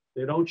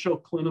 They don't show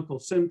clinical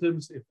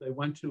symptoms. If they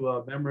went to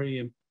a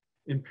memory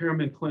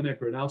impairment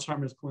clinic or an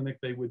Alzheimer's clinic,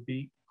 they would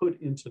be put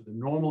into the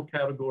normal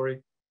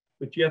category.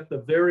 But yet the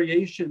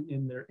variation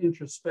in their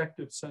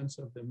introspective sense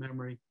of their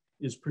memory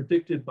is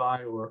predicted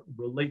by or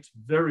relates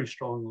very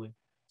strongly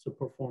to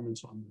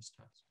performance on this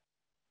test.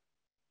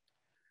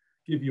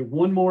 Give you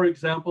one more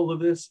example of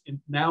this.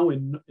 Now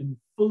in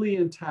fully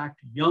intact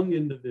young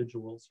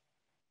individuals.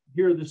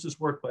 Here, this is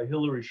work by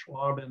Hilary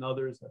Schwab and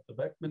others at the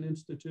Beckman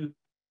Institute,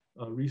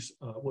 was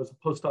a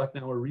postdoc,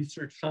 now a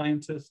research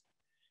scientist,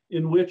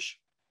 in which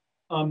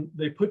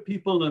they put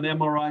people in an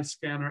MRI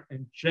scanner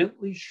and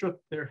gently shook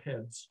their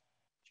heads,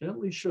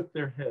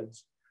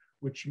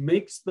 which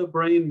makes the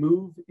brain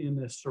move in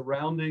a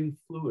surrounding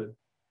fluid,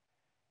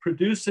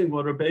 producing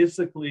what are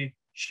basically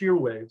shear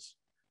waves.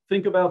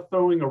 Think about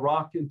throwing a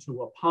rock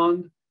into a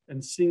pond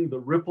and seeing the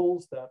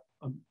ripples that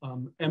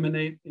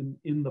emanate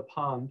in the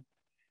pond.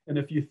 And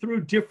if you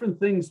threw different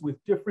things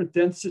with different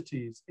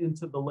densities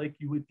into the lake,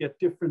 you would get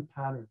different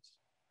patterns.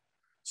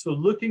 So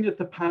looking at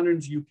the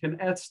patterns, you can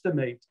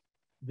estimate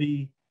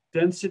the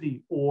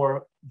density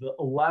or the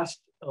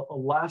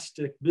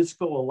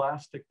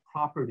viscoelastic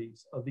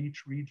properties of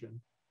each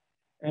region.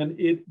 And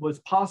it was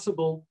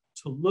possible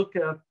to look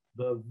at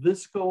the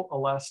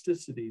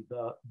viscoelasticity,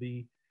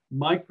 the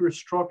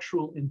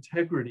microstructural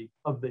integrity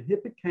of the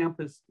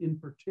hippocampus in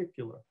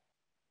particular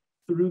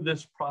through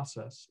this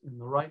process in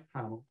the right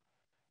panel.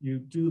 You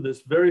do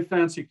this very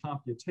fancy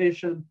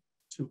computation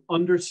to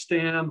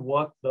understand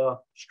what the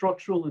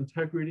structural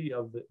integrity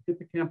of the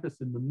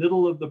hippocampus in the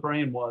middle of the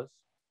brain was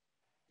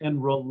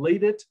and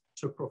relate it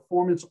to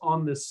performance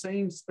on the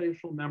same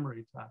spatial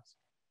memory task.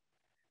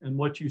 And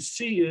what you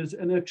see is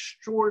an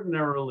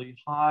extraordinarily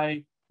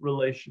high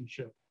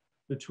relationship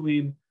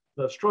between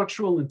the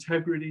structural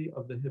integrity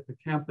of the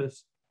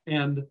hippocampus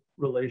and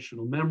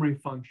relational memory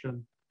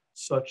function,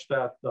 such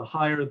that the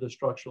higher the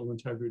structural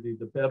integrity,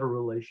 the better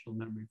relational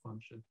memory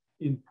function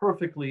in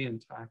perfectly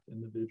intact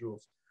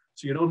individuals.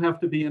 So you don't have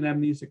to be an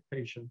amnesic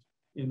patient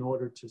in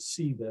order to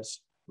see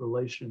this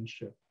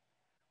relationship.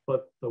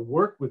 But the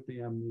work with the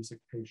amnesic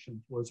patient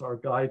was our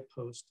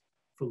guidepost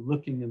for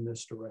looking in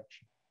this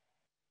direction.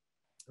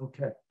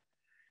 Okay.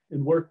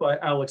 In work by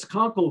Alex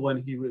Conkle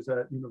when he was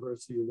at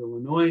University of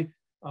Illinois,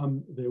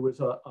 there was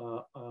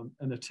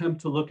an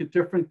attempt to look at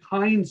different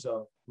kinds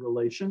of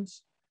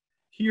relations.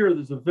 Here,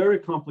 there's a very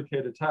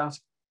complicated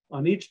task.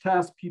 On each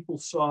task, people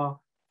saw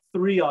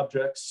 3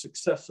 objects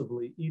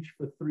successively, each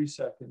for 3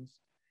 seconds,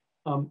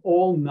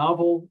 all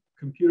novel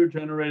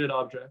computer-generated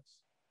objects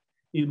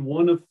in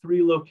one of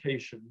 3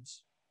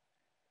 locations,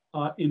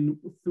 in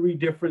 3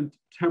 different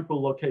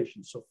temporal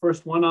locations. So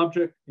first one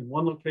object in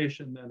one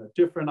location, then a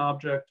different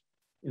object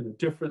in a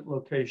different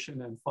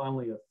location, and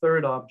finally a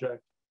third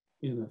object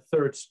in a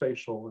third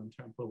spatial and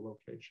temporal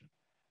location.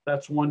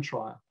 That's one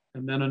trial,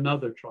 and then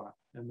another trial,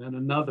 and then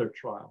another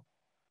trial.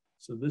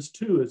 So this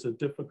too is a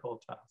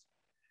difficult task.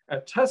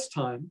 At test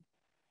time,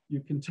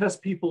 you can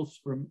test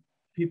people's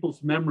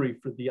memory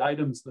for the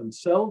items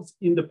themselves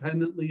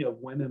independently of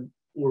when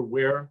or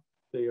where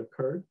they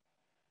occurred.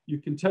 You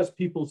can test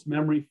people's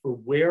memory for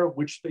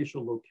which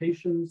spatial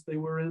locations they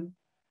were in,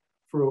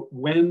 for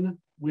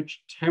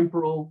which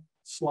temporal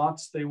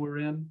slots they were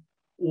in,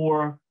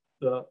 or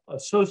the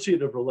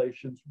associative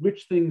relations,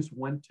 which things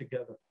went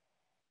together.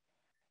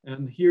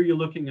 And here you're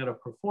looking at a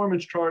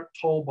performance chart.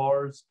 Tall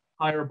bars,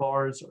 higher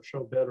bars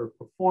show better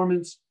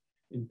performance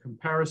in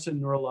comparison,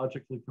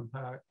 neurologically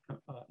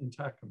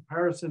intact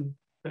comparison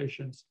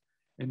patients.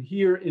 And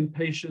here in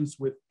patients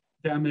with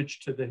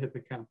damage to the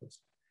hippocampus.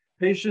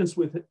 Patients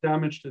with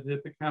damage to the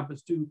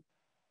hippocampus do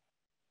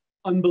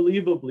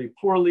unbelievably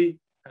poorly,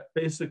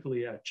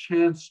 basically at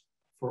chance,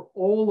 for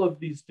all of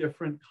these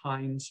different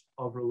kinds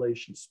of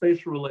relations,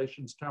 spatial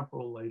relations,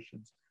 temporal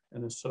relations,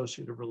 and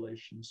associative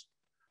relations,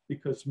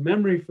 because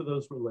memory for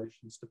those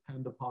relations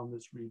depend upon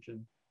this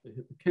region, the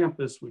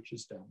hippocampus, which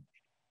is damaged.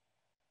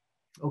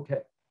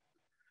 Okay,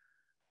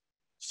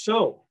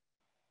 so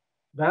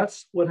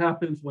that's what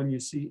happens when you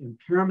see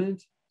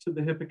impairment to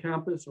the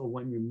hippocampus, or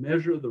when you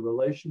measure the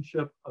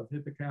relationship of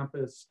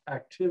hippocampus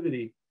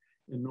activity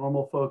in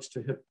normal folks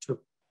to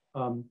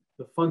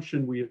the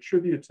function we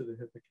attribute to the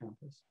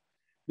hippocampus.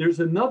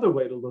 There's another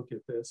way to look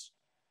at this,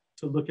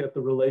 to look at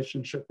the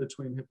relationship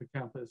between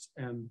hippocampus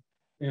and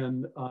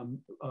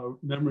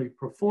memory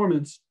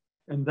performance,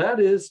 and that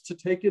is to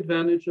take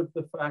advantage of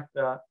the fact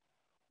that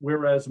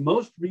whereas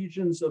most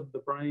regions of the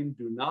brain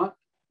do not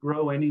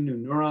grow any new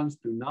neurons,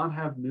 do not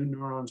have new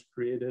neurons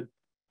created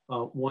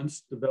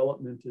once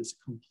development is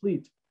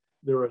complete,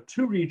 there are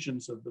 2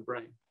 regions of the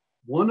brain,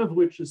 one of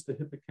which is the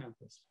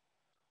hippocampus,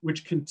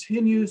 which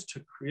continues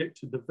to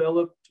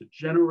develop, to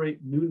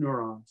generate new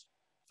neurons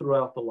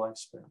throughout the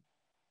lifespan.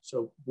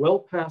 So well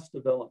past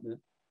development,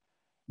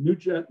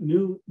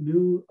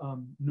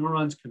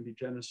 neurons can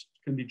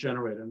be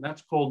generated, and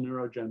that's called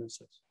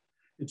neurogenesis.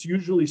 It's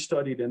usually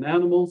studied in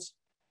animals,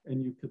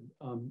 and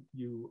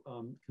you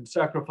can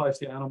sacrifice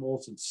the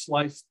animals and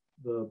slice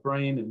the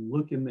brain and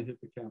look in the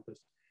hippocampus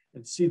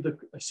and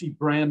see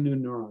brand new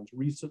neurons,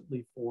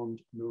 recently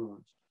formed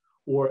neurons,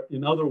 or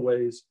in other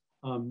ways,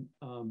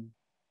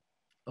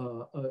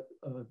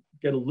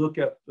 get a look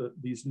at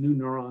these new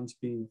neurons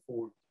being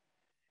formed.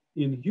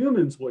 In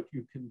humans, what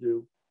you can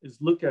do is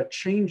look at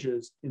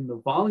changes in the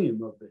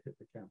volume of the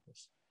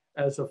hippocampus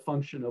as a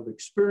function of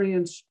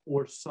experience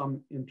or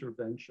some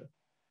intervention.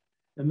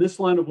 And this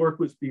line of work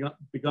was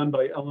begun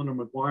by Eleanor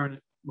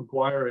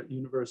Maguire at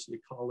University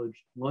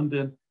College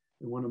London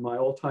in one of my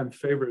all-time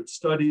favorite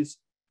studies.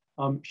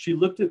 She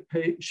looked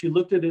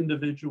at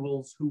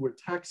individuals who were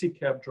taxi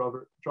cab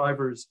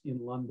drivers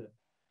in London.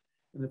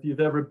 And if you've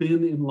ever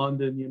been in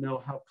London, you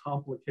know how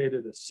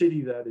complicated a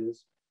city that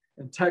is.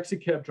 And taxi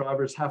cab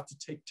drivers have to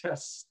take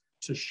tests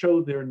to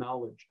show their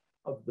knowledge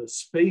of the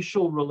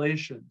spatial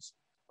relations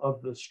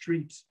of the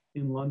streets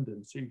in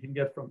London. So you can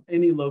get from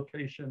any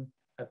location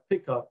at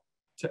pickup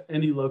to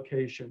any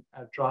location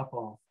at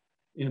drop-off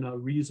in a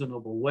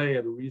reasonable way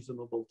at a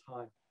reasonable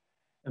time.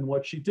 And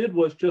what she did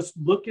was just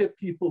look at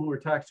people who were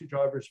taxi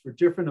drivers for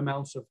different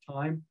amounts of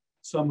time,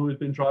 some who had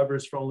been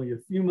drivers for only a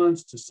few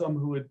months to some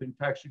who had been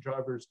taxi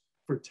drivers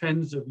for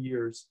tens of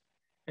years,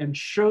 and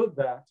showed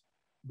that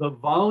the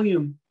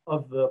volume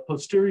of the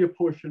posterior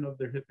portion of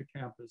their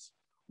hippocampus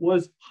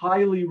was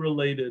highly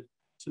related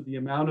to the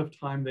amount of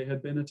time they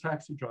had been a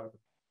taxi driver.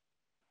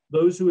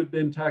 Those who had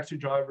been taxi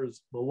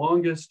drivers the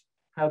longest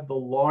had the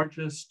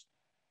largest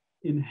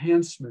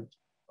enhancement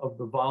of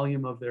the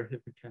volume of their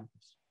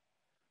hippocampus.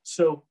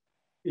 So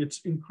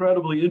it's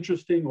incredibly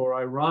interesting or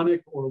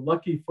ironic or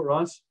lucky for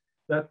us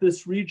that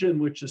this region,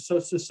 which is so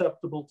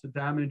susceptible to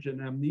damage and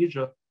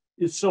amnesia,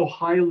 is so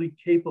highly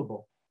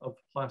capable of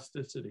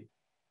plasticity.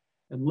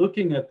 And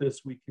looking at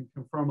this, we can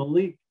confirm a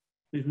link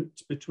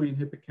between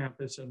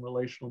hippocampus and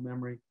relational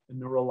memory in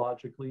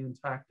neurologically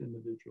intact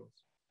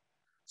individuals.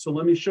 So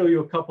let me show you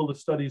a couple of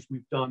studies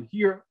we've done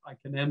here. I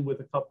can end with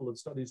a couple of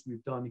studies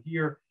we've done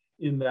here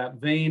in that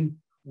vein,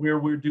 where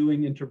we're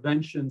doing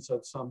interventions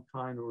of some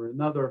kind or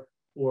another,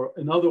 or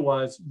in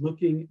otherwise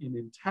looking in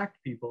intact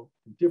people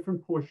in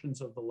different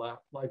portions of the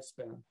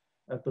lifespan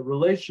at the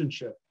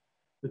relationship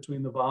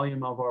between the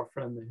volume of our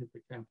friend, the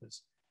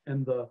hippocampus,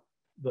 and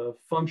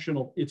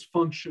its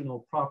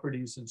functional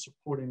properties in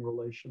supporting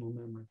relational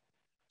memory.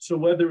 So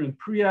whether in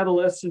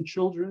pre-adolescent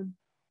children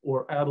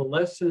or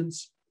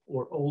adolescents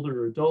or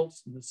older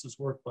adults, and this is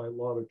work by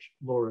Laura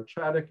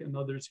Chaddock and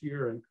others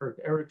here, and Kirk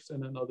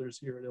Erickson and others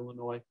here at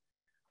Illinois.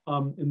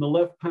 In the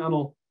left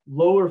panel,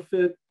 lower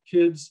fit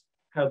kids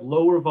had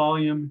lower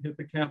volume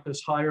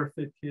hippocampus, higher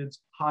fit kids,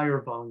 higher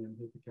volume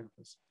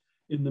hippocampus.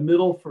 In the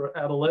middle for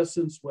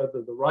adolescents,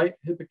 whether the right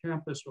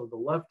hippocampus or the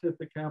left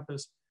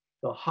hippocampus,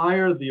 the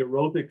higher the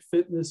aerobic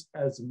fitness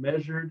as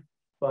measured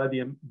by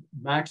the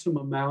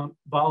maximum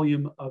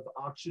volume of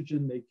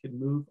oxygen they can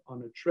move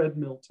on a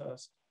treadmill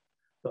test,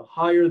 the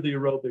higher the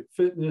aerobic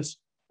fitness,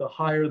 the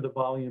higher the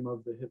volume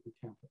of the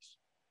hippocampus.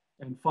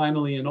 And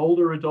finally, in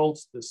older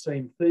adults, the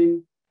same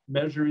thing,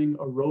 measuring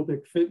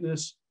aerobic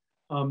fitness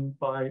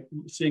by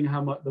seeing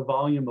how much the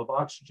volume of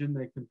oxygen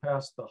they can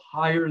pass. The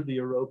higher the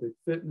aerobic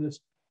fitness,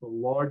 the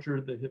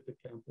larger the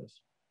hippocampus.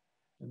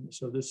 And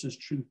so this is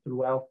true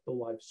throughout the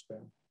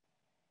lifespan.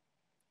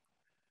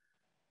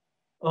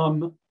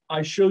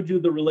 I showed you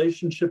the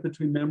relationship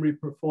between memory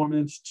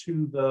performance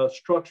to the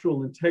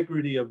structural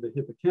integrity of the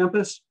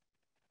hippocampus.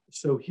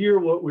 So here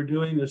what we're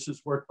doing, this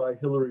is work by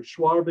Hilary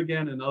Schwab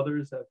again and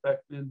others at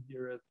Beckman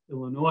here at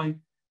Illinois.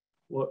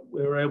 What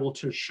we're able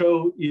to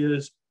show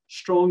is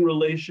strong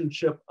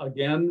relationship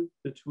again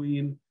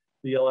between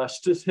the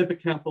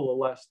hippocampal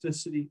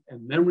elasticity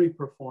and memory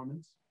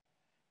performance,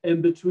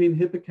 and between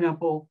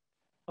hippocampal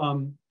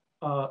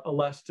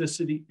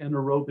elasticity and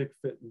aerobic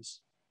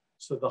fitness.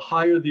 So the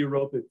higher the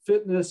aerobic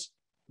fitness,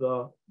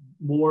 the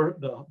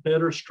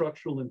better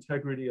structural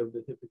integrity of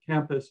the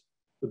hippocampus.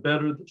 The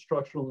better the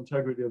structural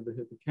integrity of the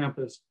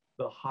hippocampus,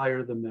 the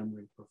higher the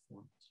memory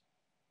performance.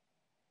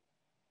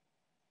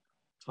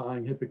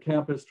 Tying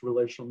hippocampus to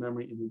relational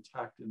memory in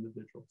intact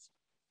individuals.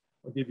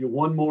 I'll give you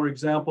one more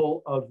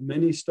example of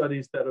many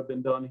studies that have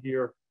been done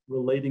here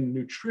relating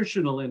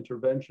nutritional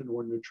intervention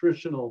or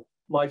nutritional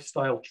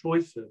lifestyle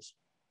choices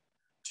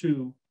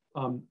to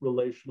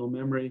relational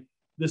memory.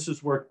 This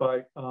is work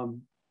by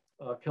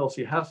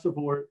Kelsey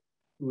Hassevort,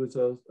 who is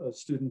a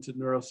student in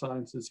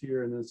neurosciences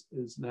here and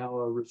is now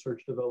a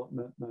research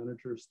development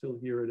manager still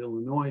here at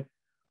Illinois,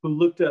 who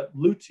looked at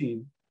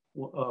lutein,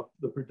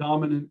 the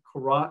predominant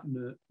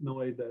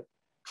carotenoid that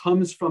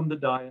comes from the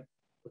diet,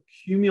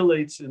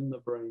 accumulates in the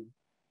brain,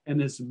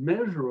 and is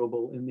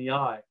measurable in the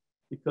eye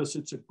because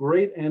it's a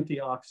great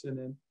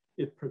antioxidant.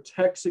 It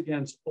protects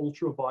against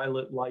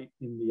ultraviolet light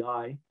in the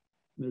eye.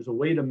 And there's a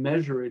way to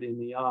measure it in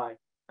the eye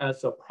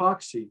as a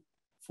proxy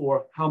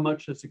for how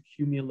much has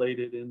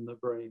accumulated in the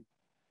brain.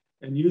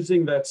 And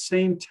using that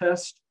same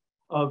test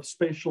of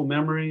spatial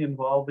memory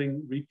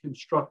involving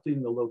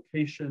reconstructing the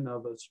location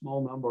of a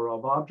small number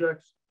of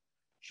objects.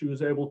 She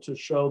was able to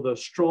show the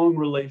strong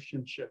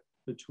relationship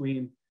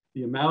between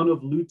the amount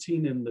of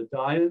lutein in the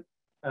diet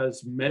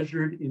as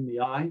measured in the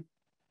eye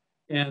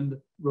and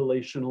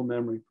relational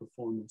memory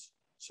performance.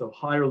 So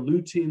higher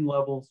lutein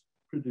levels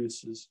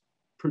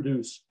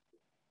produce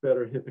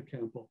better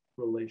hippocampal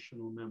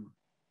relational memory.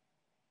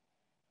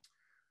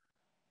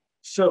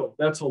 So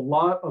that's a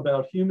lot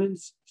about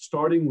humans,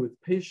 starting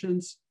with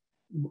patients,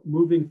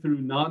 moving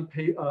through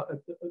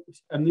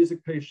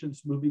amnesic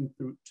patients, moving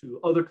through to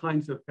other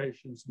kinds of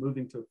patients,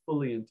 moving to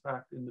fully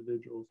intact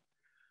individuals.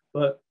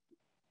 But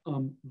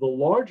the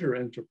larger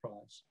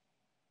enterprise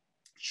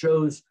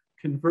shows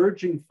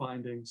converging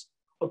findings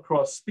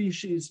across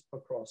species,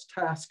 across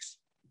tasks,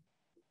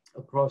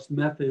 across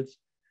methods,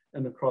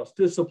 and across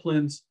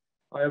disciplines.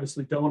 I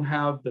obviously don't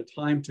have the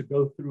time to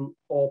go through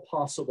all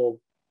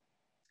possible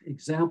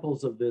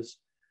examples of this,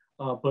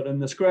 but in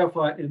this graph,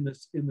 in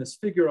this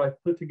figure,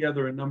 I've put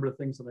together a number of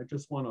things, and I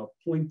just want to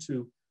point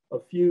to a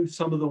few.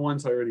 Some of the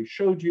ones I already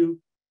showed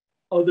you,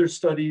 other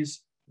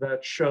studies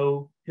that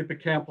show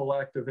hippocampal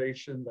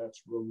activation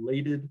that's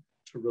related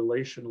to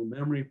relational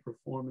memory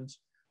performance,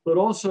 but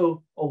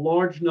also a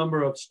large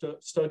number of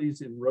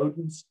studies in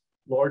rodents,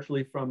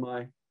 largely from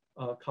my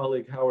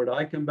colleague Howard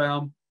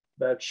Eichenbaum,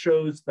 that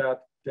shows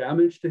that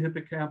damage to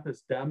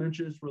hippocampus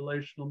damages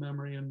relational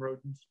memory in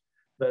rodents,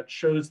 that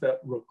shows that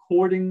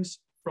recordings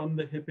from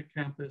the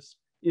hippocampus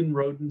in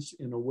rodents,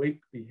 in awake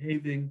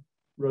behaving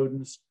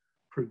rodents,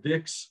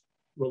 predicts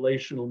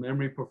relational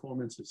memory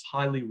performance, is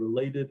highly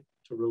related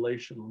to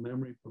relational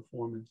memory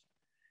performance.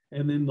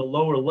 And in the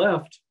lower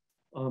left,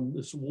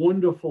 this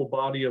wonderful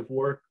body of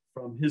work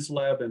from his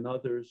lab and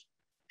others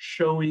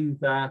showing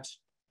that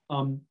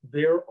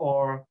there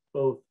are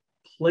both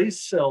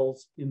place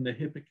cells in the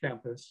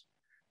hippocampus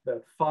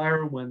that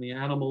fire when the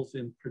animal's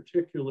in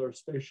particular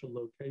spatial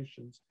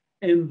locations,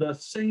 and the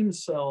same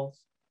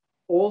cells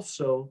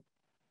also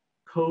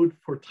code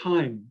for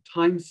time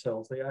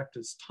cells. They act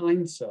as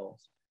time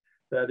cells.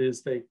 That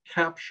is, they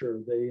capture,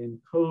 they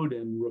encode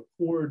and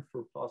record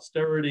for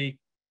posterity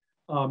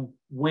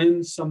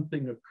when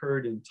something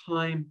occurred in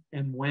time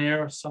and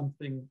where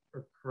something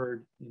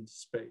occurred in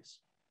space.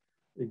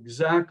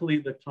 Exactly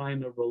the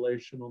kind of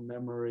relational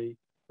memory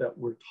that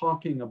we're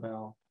talking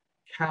about,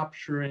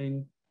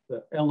 capturing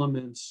the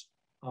elements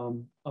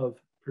of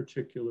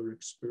particular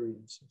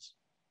experiences.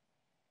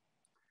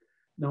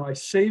 Now, I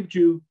saved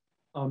you,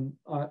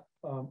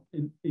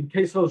 in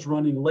case I was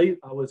running late,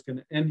 I was going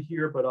to end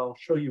here, but I'll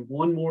show you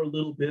one more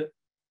little bit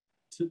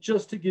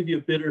just to give you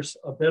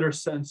a better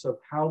sense of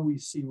how we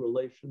see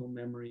relational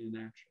memory in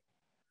action.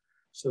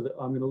 So that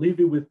I'm going to leave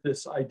you with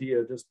this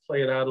idea, just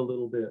play it out a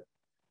little bit.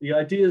 The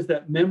idea is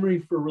that memory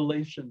for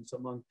relations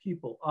among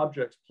people,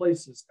 objects,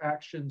 places,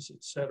 actions,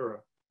 etc.,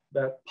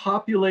 that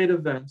populate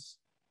events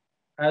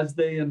as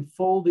they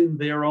unfold in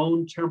their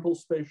own temporal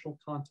spatial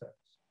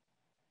context,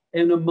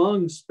 and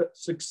among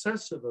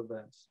successive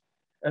events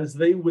as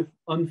they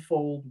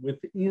unfold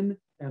within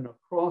and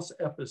across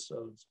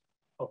episodes,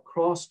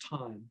 across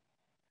time,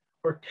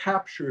 are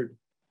captured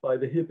by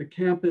the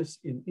hippocampus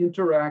in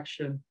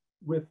interaction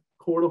with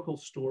cortical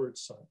storage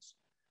sites.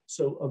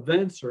 So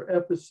events or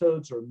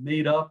episodes are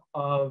made up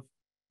of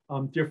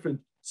different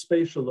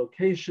spatial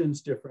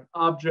locations, different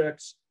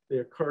objects. They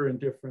occur in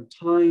different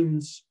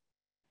times.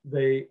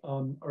 They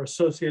are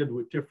associated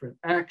with different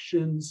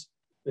actions.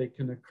 They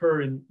can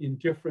occur in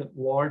different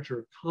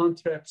larger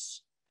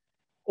contexts,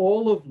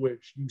 all of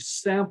which you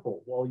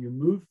sample while you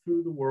move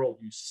through the world.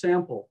 You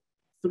sample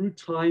through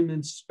time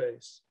and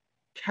space,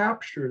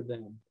 capture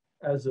them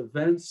as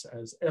events,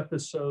 as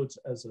episodes,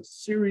 as a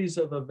series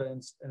of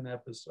events and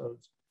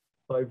episodes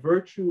by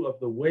virtue of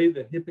the way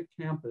the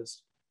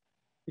hippocampus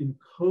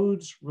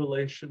encodes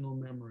relational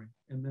memory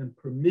and then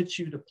permits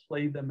you to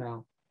play them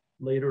out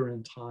later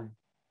in time.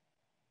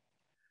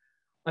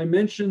 I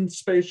mentioned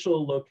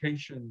spatial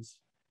locations,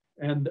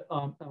 and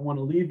I want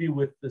to leave you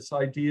with this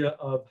idea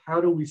of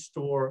how do we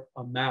store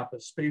a map,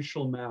 a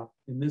spatial map,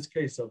 in this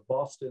case of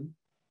Boston.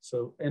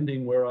 So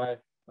ending where I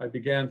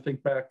began,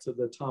 think back to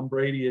the Tom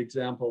Brady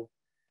example.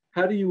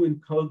 How do you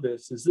encode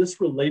this? Is this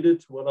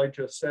related to what I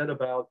just said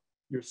about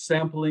you're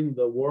sampling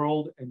the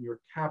world and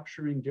you're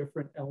capturing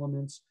different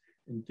elements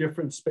in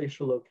different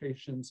spatial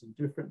locations and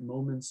different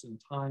moments in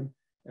time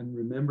and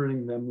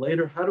remembering them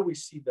later? How do we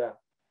see that?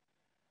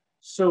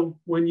 So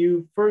when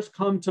you first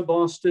come to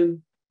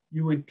Boston,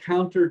 you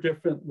encounter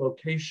different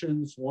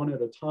locations one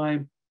at a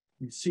time.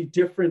 You see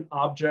different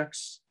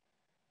objects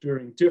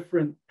during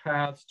different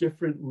paths,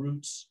 different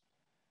routes,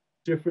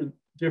 different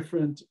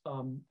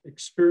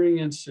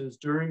experiences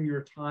during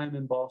your time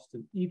in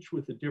Boston, each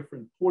with a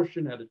different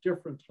portion at a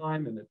different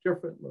time in a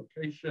different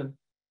location.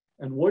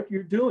 And what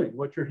you're doing,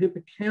 what your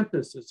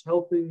hippocampus is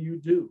helping you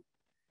do,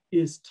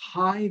 is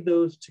tie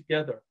those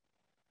together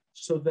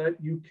so that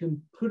you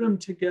can put them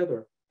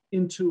together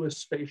into a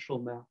spatial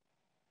map.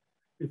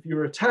 If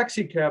you're a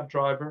taxi cab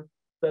driver,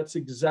 that's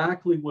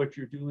exactly what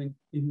you're doing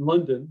in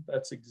London,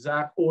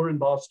 or in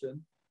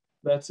Boston.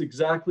 That's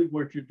exactly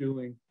what you're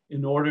doing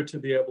in order to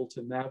be able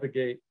to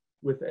navigate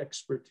with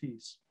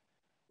expertise.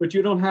 But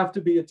you don't have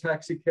to be a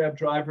taxi cab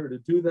driver to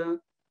do that.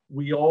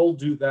 We all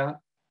do that.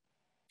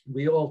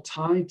 We all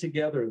tie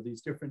together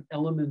these different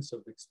elements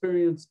of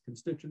experience,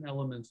 constituent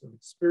elements of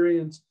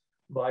experience,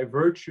 by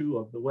virtue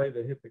of the way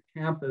the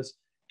hippocampus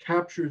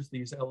captures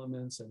these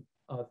elements and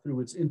through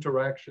its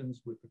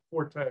interactions with the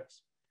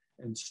cortex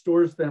and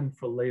stores them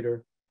for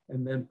later,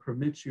 and then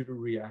permits you to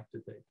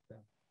reactivate them.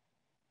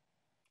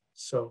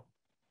 So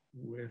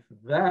with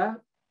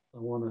that, I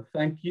want to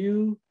thank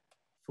you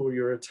for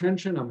your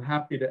attention. I'm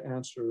happy to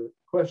answer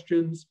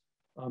questions.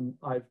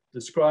 I've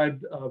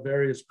described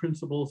various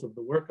principles of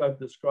the work I've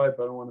described,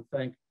 but I want to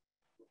thank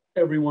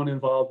everyone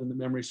involved in the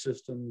Memory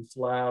Systems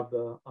Lab,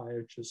 the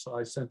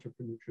IHSI Center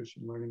for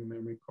Nutrition, Learning, and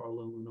Memory, Carle,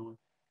 Illinois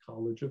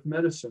College of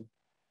Medicine.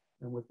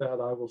 And with that,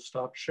 I will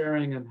stop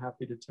sharing and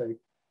happy to take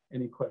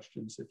any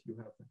questions if you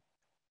have them.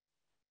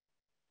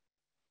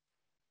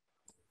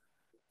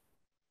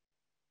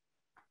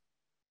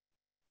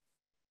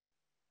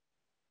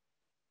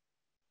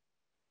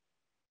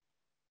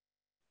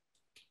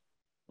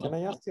 Can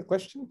I ask you a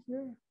question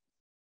here?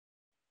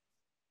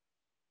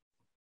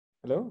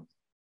 Hello?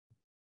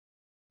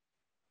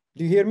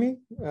 Do you hear me?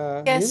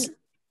 Yes, Neal?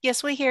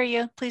 yes, we hear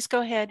you. Please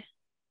go ahead.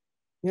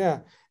 Yeah,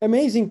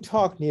 amazing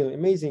talk, Neal,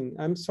 amazing.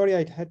 I'm sorry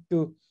I had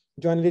to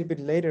join a little bit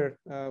later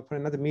for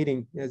another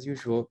meeting as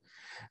usual.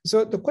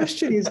 So the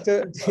question is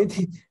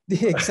the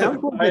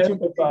example I that you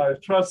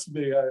empathize, trust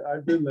me,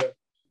 I've been there.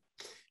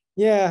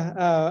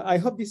 Yeah, I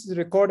hope this is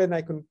recorded and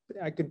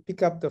I can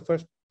pick up the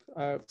first,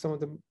 some of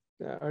the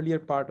earlier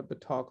part of the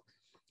talk.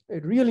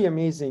 Really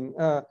amazing.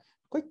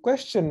 Quick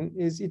question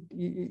is,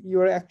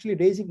 you are actually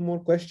raising more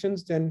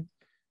questions than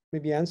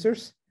maybe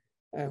answers,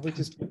 which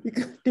is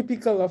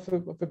typical of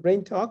a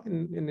brain talk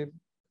and a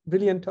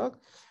brilliant talk.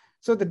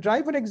 So the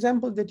driver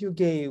example that you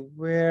gave,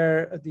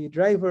 where the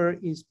driver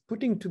is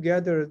putting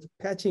together,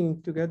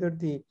 patching together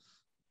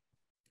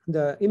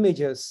the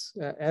images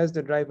as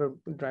the driver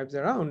drives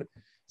around.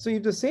 So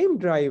if the same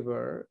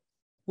driver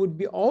would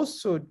be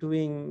also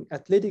doing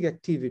athletic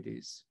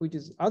activities, which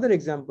is other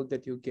example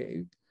that you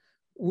gave,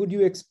 would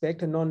you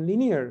expect a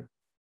nonlinear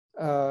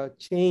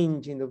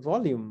change in the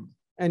volume?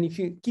 And if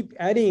you keep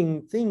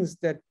adding things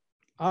that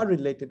are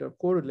related or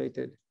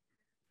correlated,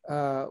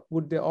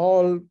 would they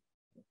all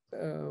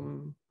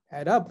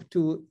add up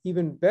to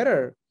even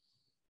better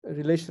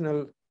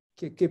relational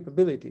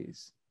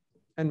capabilities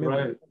and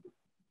memory?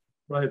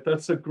 Right,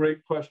 that's a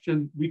great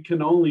question. We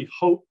can only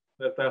hope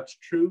that that's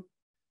true.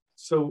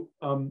 So,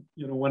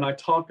 you know, when I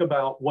talk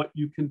about what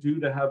you can do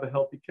to have a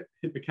healthy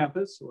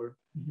hippocampus or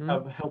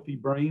have a healthy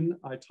brain,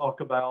 I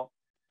talk about,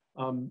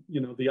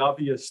 you know, the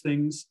obvious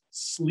things: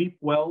 sleep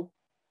well,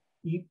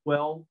 eat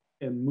well,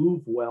 and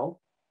move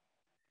well,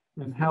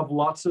 and have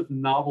lots of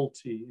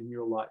novelty in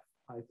your life.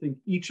 I think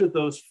each of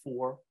those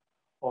four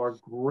are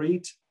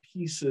great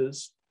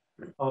pieces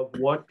of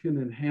what can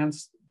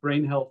enhance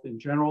brain health in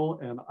general.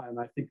 And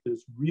I think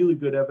there's really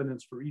good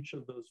evidence for each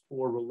of those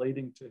four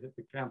relating to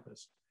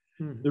hippocampus.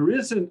 There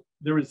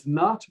is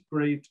not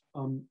great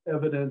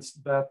evidence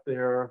that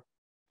they're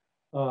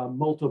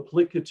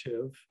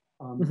multiplicative.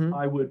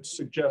 I would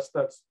suggest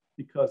that's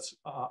because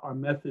our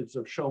methods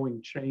of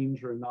showing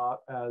change are not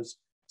as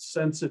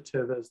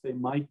sensitive as they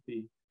might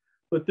be.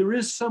 But there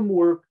is some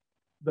work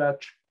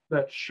that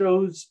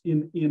shows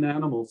in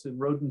animals, in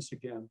rodents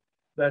again,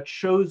 that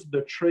shows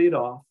the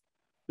trade-off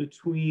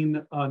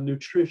between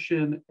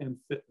nutrition and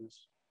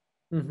fitness.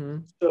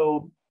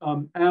 So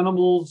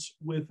animals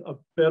with a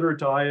better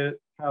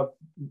diet have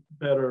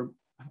better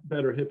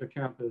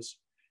hippocampus.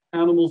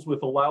 Animals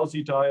with a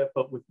lousy diet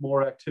but with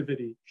more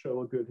activity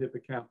show a good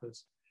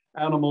hippocampus.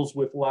 Animals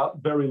with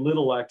very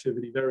little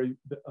activity, very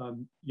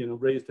you know,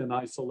 raised in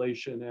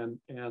isolation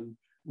and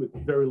with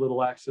very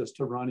little access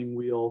to running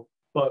wheel,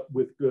 but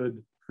with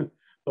good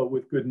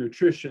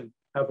nutrition,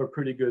 have a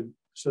pretty good.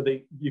 So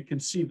you can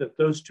see that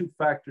those two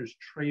factors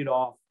trade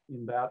off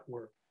in that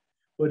work.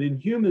 But in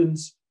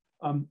humans,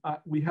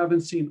 we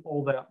haven't seen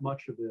all that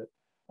much of it.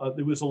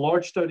 There was a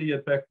large study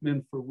at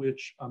Beckman for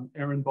which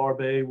Aaron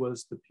Barbet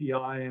was the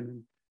PI,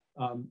 and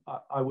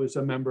I was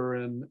a member,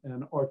 and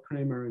Art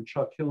Kramer and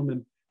Chuck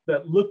Hillman,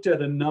 that looked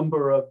at a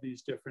number of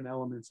these different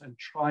elements and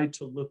tried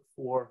to look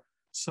for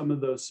some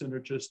of those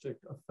synergistic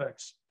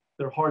effects.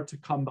 They're hard to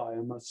come by,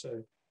 I must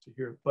say, to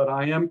hear. But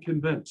I am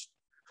convinced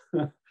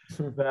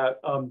that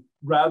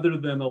rather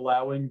than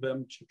allowing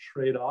them to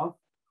trade off,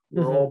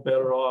 we're all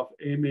better off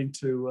aiming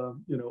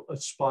to, you know,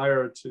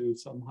 aspire to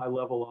some high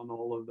level on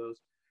all of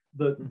those.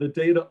 The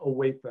data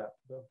await that,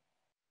 though.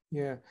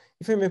 Yeah,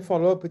 if I may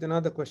follow up with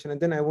another question, and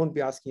then I won't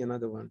be asking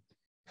another one,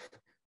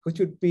 which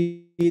would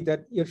be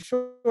that you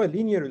show a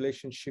linear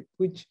relationship,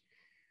 which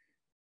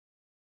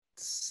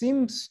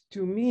seems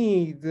to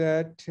me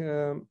that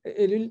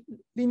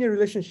linear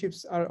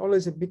relationships are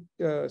always a bit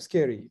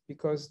scary,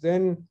 because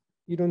then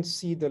you don't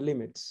see the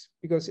limits.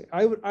 Because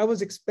I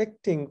was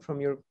expecting from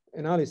your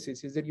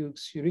analysis is that you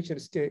reach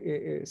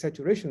a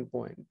saturation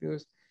point,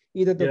 because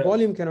either the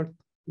volume cannot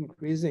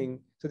increasing.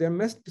 So there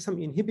must be some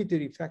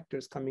inhibitory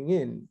factors coming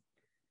in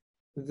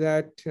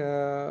that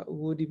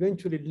would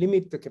eventually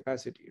limit the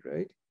capacity,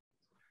 right?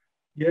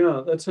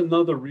 Yeah, that's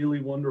another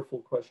really wonderful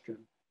question.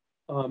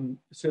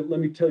 So let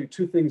me tell you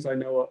two things I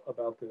know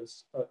about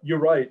this. You're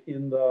right,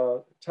 in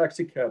the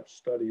taxi cab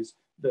studies,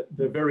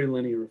 they're very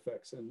linear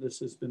effects, and this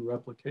has been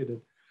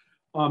replicated.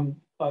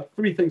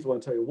 Three things I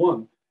want to tell you.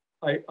 One,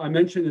 I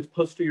mentioned it's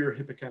posterior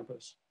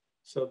hippocampus.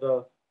 So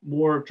the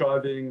more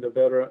driving, the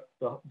better,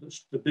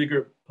 the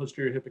bigger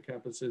posterior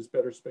hippocampus is,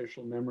 better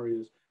spatial memory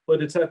is,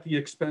 but it's at the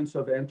expense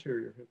of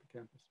anterior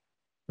hippocampus.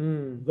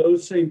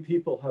 Those same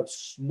people have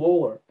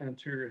smaller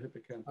anterior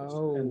hippocampus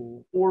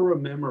and poorer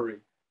memory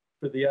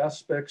for the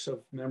aspects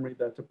of memory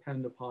that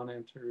depend upon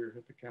anterior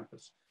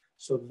hippocampus.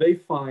 So they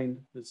find,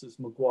 this is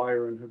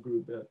McGuire and her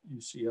group at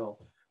UCL,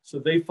 so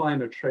they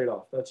find a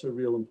trade-off. That's a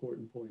real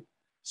important point.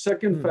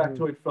 Second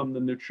factoid from the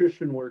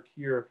nutrition work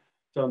here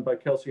done by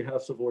Kelsey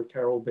Hasselvord,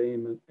 Carol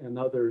Bain, and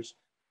others,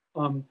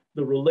 the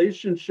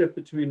relationship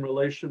between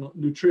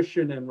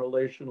nutrition and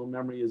relational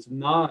memory is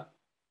not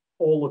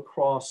all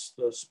across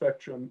the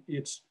spectrum.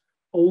 It's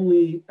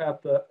only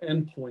at the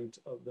endpoint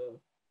of the,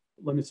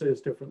 let me say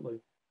this differently.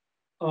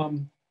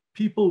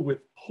 People with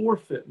poor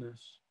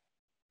fitness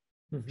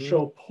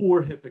show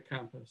poor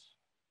hippocampus.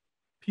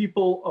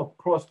 People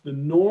across the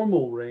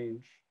normal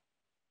range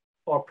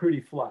are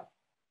pretty flat.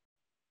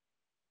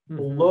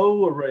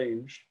 Below a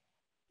range,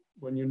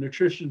 when your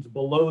nutrition's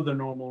below the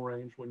normal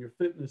range, when your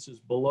fitness is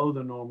below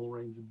the normal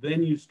range,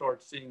 then you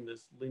start seeing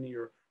this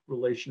linear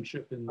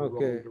relationship in the wrong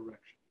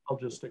direction. I'll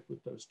just stick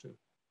with those two.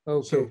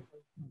 So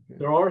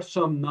there are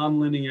some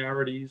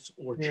nonlinearities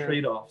or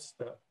trade-offs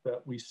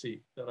that we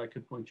see that I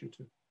could point you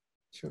to.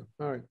 Sure.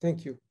 All right.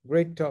 Thank you.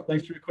 Great talk.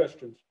 Thanks for your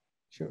questions.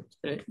 Sure.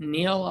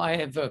 Neal, I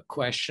have a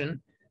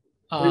question.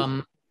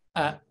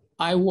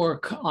 I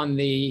work on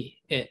the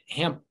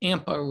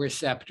AMPA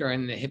receptor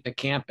in the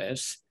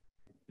hippocampus.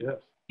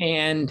 Yes.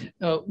 And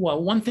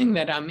well, one thing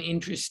that I'm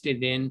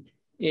interested in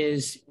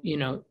is, you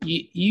know,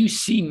 you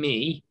see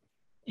me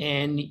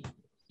and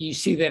you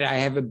see that I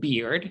have a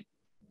beard.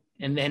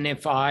 And then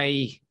if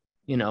I,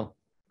 you know,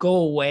 go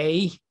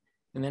away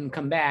and then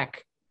come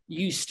back,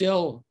 you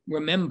still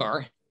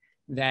remember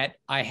that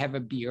I have a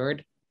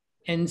beard.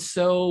 And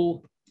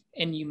so,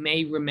 and you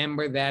may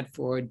remember that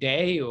for a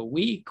day or a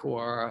week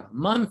or a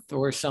month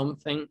or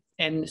something.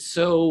 And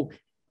so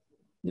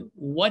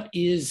what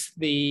is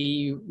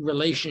the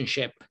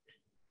relationship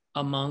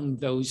among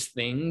those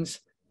things?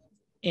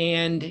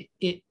 And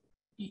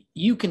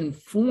you can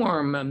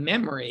form a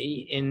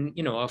memory in,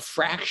 you know, a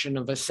fraction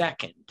of a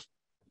second.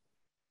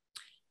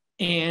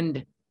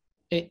 And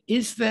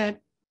is that,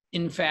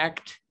 in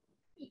fact,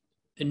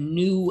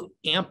 new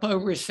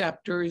AMPA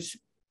receptors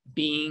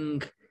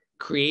being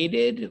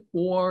created,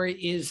 or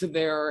is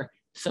there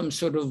some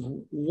sort of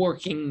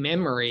working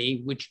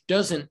memory which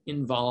doesn't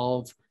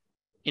involve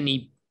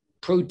any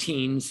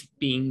proteins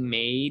being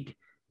made?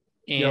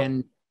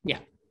 And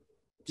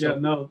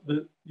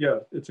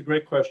it's a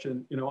great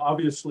question. You know,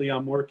 obviously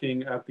I'm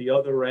working at the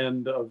other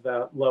end of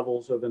that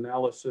levels of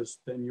analysis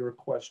than your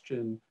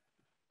question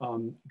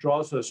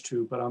draws us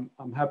to, but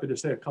I'm happy to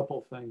say a couple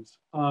of things.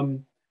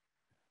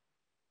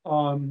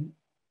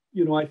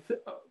 You know,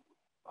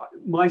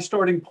 my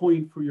starting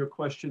point for your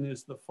question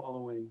is the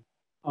following.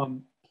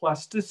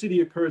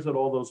 Plasticity occurs at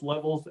all those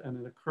levels, and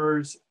it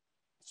occurs,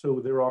 so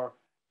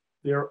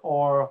there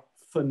are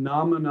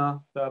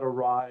phenomena that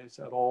arise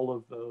at all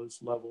of those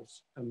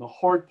levels. And the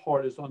hard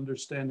part is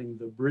understanding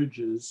the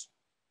bridges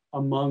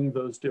among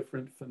those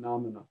different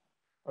phenomena.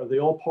 Are they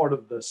all part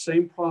of the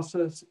same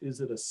process?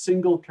 Is it a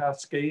single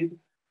cascade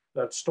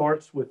that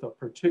starts with a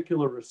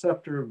particular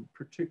receptor,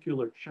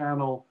 particular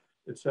channel,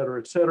 et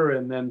cetera,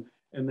 and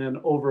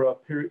then over a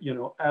period, you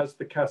know, as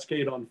the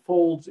cascade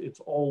unfolds, it's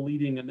all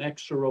leading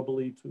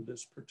inexorably to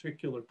this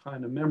particular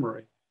kind of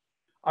memory?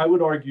 I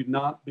would argue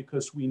not,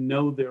 because we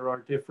know there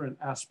are different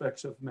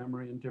aspects of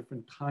memory and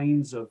different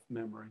kinds of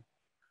memory.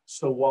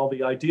 So while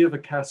the idea of a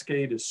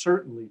cascade is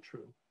certainly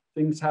true,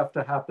 things have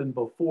to happen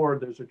before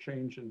there's a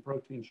change in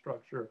protein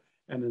structure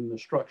and in the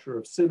structure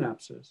of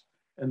synapses,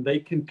 and they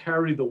can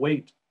carry the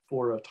weight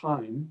for a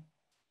time.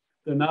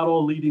 They're not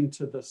all leading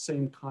to the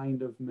same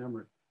kind of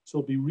memory. So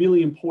it'll be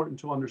really important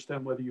to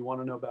understand whether you want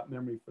to know about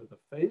memory for the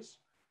face,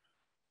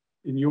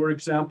 in your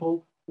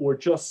example, or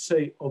just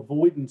say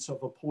avoidance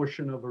of a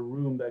portion of a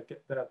room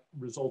that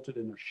resulted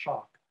in a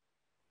shock,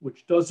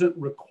 which doesn't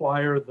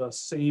require the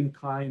same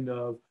kind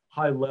of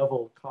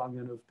high-level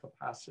cognitive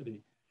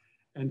capacity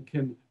and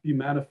can be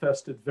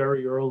manifested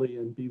very early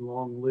and be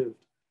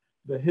long-lived.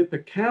 The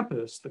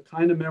hippocampus, the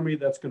kind of memory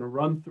that's going to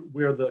run through,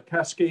 where the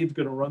cascade's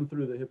going to run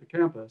through the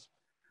hippocampus,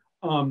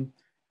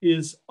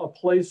 is a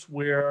place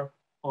where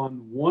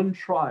on one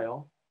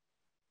trial,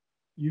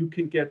 you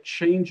can get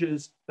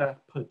changes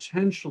that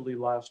potentially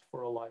last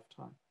for a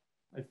lifetime.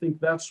 I think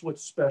that's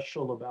what's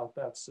special about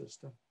that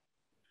system.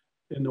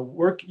 In the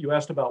work, you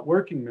asked about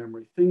working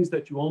memory, things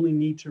that you only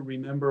need to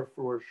remember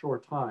for a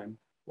short time.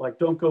 Like,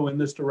 don't go in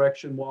this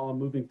direction while I'm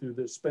moving through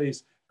this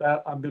space.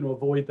 That I'm going to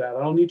avoid that.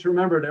 I don't need to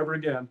remember it ever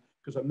again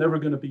because I'm never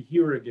going to be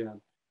here again.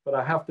 But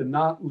I have to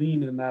not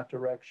lean in that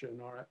direction,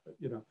 or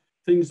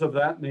things of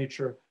that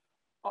nature.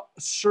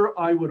 Sir,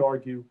 I would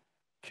argue,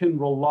 can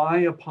rely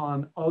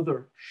upon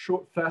other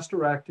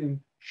faster acting,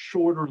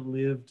 shorter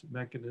lived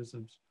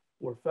mechanisms,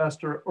 or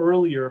faster,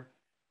 earlier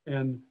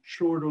and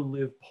shorter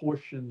lived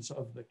portions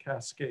of the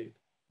cascade.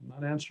 I'm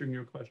not answering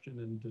your question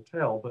in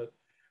detail,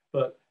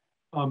 but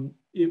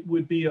it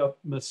would be a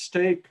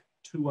mistake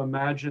to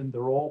imagine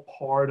they're all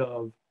part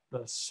of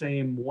the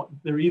same,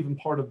 they're even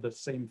part of the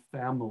same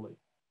family.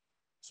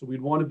 So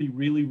we'd want to be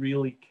really,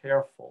 really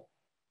careful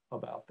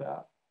about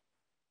that.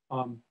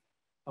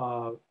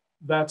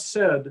 That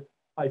said,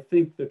 I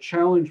think the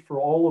challenge for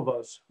all of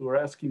us who are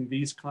asking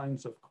these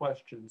kinds of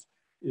questions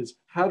is,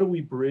 how do we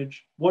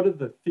bridge? What are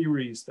the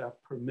theories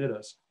that permit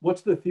us?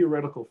 What's the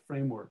theoretical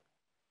framework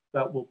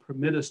that will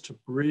permit us to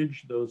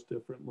bridge those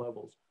different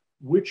levels?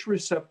 Which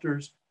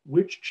receptors,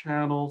 which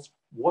channels,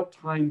 what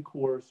time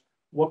course,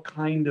 what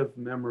kind of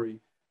memory?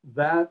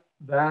 That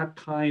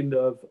kind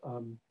of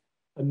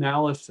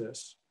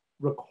analysis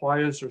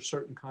requires a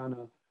certain kind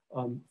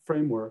of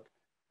framework.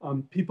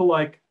 People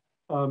like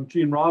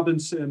Gene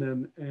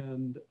Robinson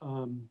and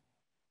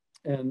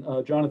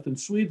Jonathan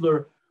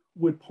Sweedler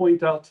would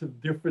point out to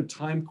different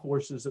time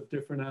courses of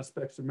different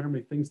aspects of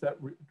memory, things that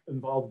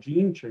involve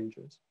gene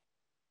changes,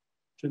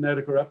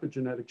 genetic or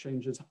epigenetic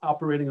changes,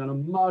 operating on a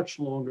much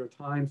longer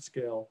time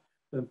scale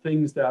than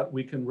things that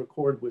we can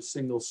record with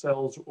single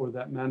cells or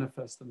that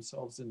manifest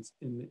themselves in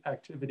the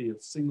activity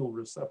of single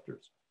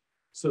receptors.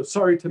 So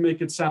sorry to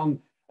make it sound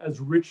as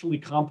richly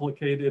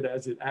complicated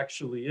as it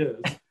actually is,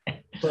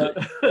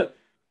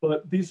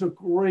 but these are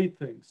great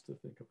things to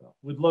think about.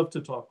 We'd love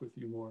to talk with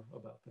you more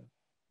about that.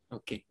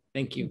 Okay,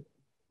 thank you.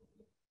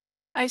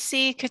 I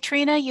see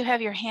Katrina, you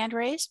have your hand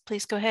raised.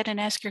 Please go ahead and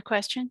ask your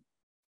question.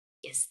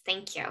 Yes,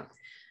 thank you.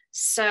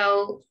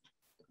 So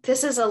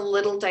this is a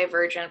little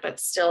divergent, but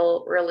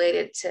still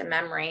related to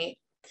memory.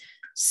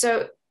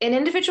 So in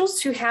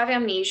individuals who have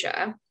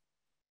amnesia,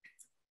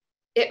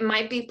 it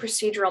might be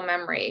procedural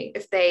memory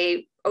if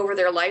they, over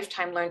their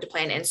lifetime, learned to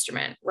play an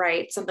instrument,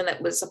 right? Something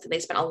they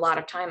spent a lot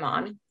of time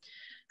on.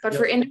 But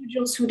for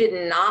individuals who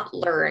did not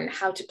learn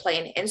how to play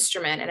an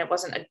instrument and it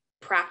wasn't a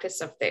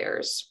practice of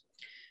theirs,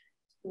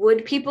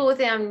 would people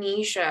with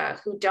amnesia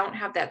who don't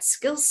have that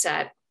skill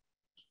set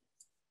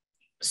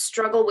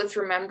struggle with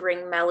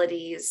remembering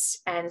melodies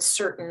and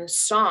certain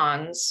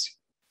songs?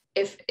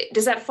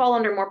 Does that fall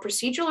under more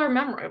procedural or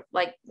memory,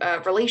 like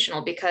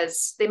relational?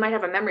 Because they might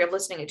have a memory of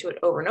listening to it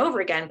over and over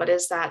again, but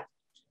is that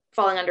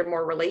falling under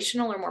more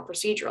relational or more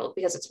procedural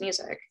because it's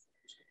music?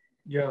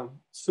 Yeah,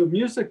 so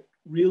music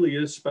really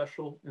is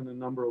special in a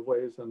number of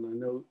ways. And I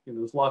know,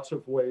 there's lots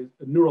of ways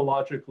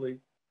neurologically.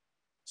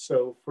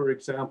 So for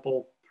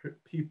example,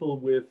 people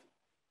with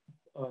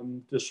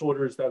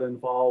disorders that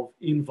involve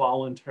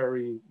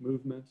involuntary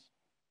movements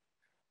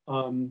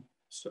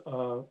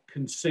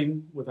can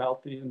sing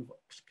without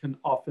can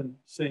often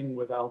sing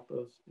without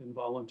those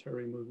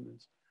involuntary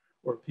movements.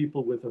 Or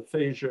people with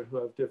aphasia who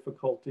have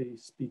difficulty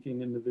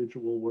speaking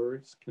individual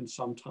words can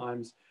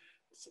sometimes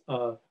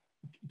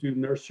do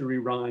nursery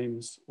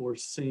rhymes or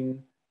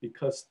sing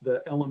because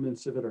the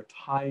elements of it are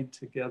tied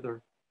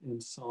together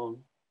in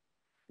song,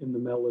 in the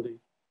melody.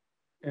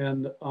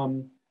 And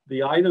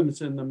the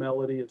items in the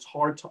melody, it's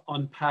hard to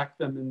unpack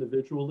them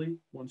individually.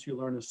 Once you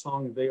learn a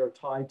song, they are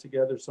tied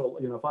together. So,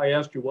 if I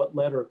asked you what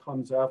letter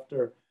comes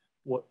after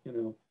what,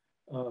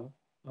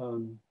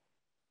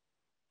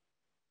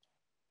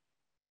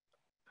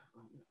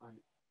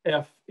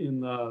 F in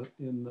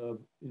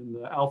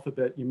the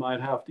alphabet, you might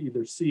have to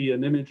either see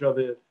an image of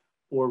it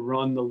or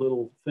run the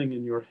little thing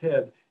in your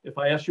head. If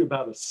I ask you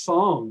about a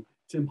song,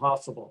 it's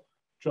impossible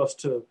just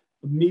to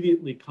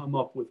immediately come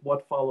up with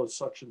what follows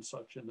such and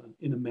such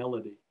in a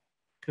melody,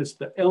 because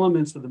the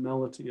elements of the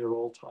melody are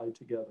all tied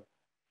together.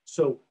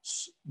 So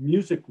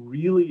music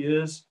really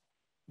is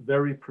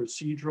very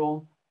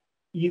procedural,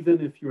 even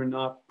if you're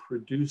not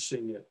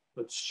producing it,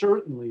 but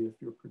certainly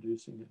if you're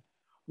producing it.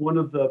 One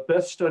of the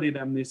best studied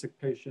amnesic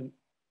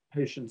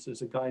patients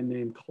is a guy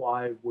named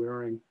Clive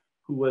Waring,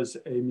 who was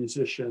a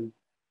musician.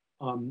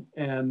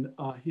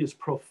 He has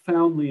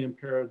profoundly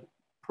impaired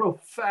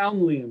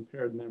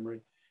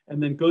memory,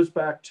 and then goes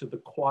back to the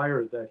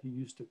choir that he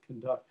used to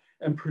conduct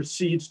and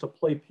proceeds to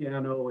play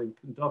piano and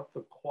conduct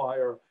the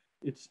choir.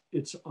 It's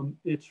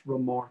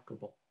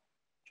remarkable,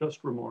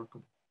 just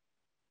remarkable.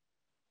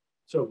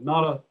 So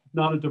not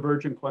a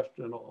divergent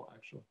question at all,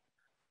 actually.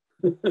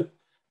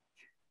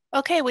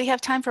 Okay, we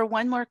have time for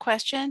one more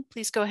question.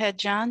 Please go ahead,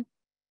 John.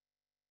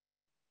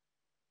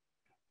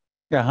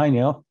 Yeah, hi,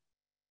 Neal.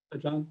 Hi,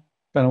 John.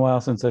 Been a while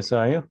since I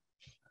saw you.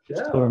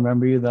 Yeah. Still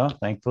remember you though,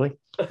 thankfully.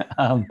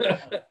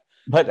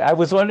 But I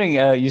was wondering,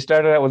 you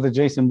started out with the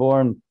Jason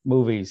Bourne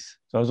movies.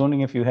 So I was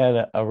wondering if you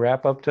had a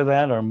wrap up to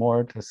that or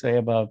more to say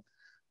about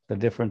the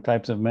different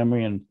types of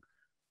memory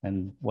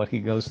and what he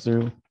goes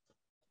through.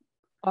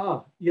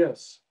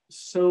 Yes.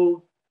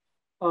 So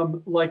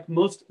like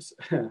most,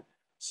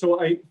 So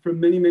for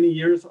many, many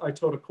years, I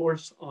taught a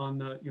course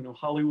on,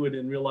 Hollywood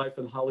in real life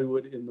and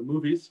Hollywood in the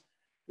movies.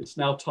 It's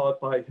now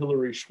taught by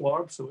Hilary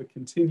Schwab, so it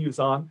continues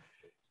on.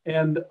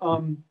 And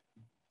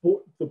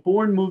the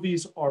Bourne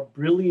movies are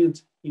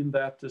brilliant in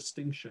that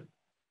distinction.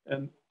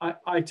 And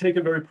I take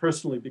it very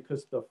personally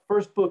because the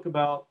first book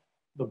by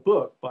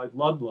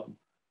Ludlum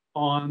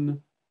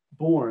on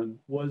Bourne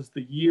was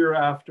the year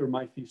after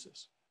my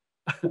thesis.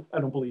 I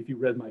don't believe he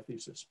read my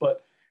thesis,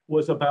 but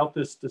was about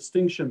this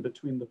distinction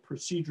between the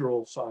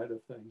procedural side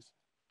of things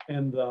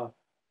and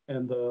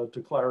the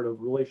declarative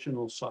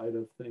relational side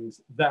of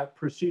things. That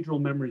procedural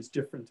memory is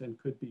different and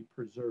could be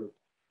preserved,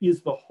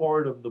 is the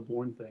heart of the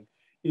Bourne thing.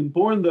 In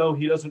Bourne, though,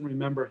 he doesn't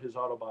remember his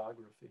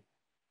autobiography.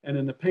 And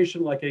in a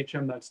patient like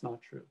HM, that's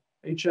not true.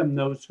 HM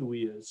knows who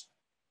he is,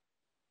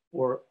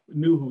 or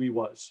knew who he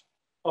was,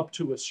 up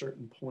to a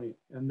certain point.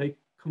 And they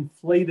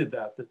conflated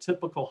that. The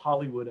typical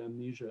Hollywood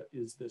amnesia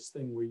is this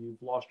thing where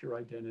you've lost your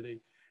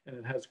identity, and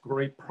it has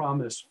great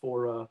promise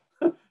for a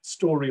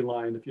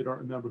storyline if you don't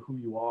remember who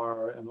you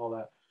are and all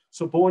that.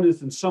 So Bourne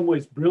is in some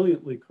ways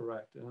brilliantly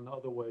correct, and in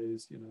other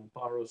ways,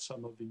 borrows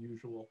some of the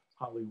usual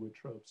Hollywood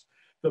tropes.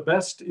 The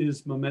best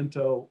is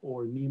Memento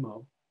or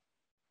Nemo.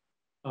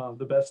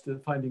 The best is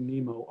Finding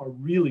Nemo are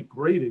really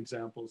great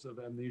examples of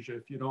amnesia,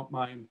 if you don't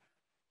mind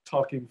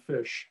talking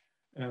fish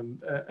and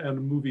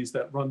movies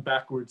that run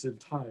backwards in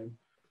time.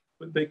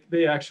 But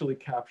they actually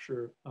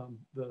capture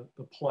the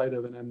plight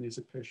of an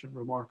amnesic patient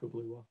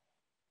remarkably well.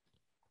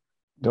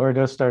 Dora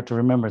does start to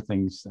remember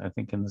things, I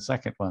think, in the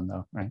second one,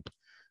 though, right?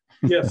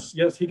 Yes,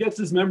 he gets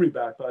his memory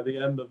back by the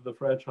end of the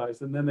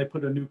franchise, and then they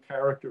put a new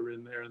character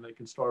in there and they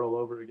can start all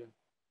over again.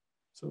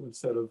 So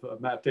instead of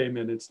Matt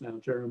Damon, it's now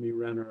Jeremy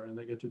Renner, and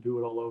they get to do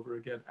it all over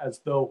again, as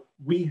though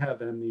we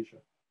have amnesia.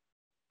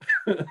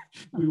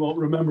 We won't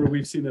remember,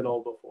 we've seen it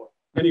all before.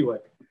 Anyway,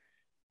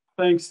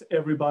 thanks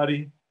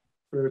everybody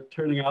for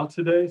turning out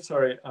today.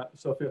 Sorry,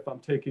 Sophia, if I'm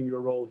taking your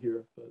role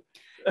here.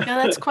 But No,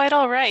 that's quite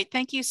all right.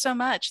 Thank you so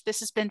much. This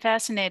has been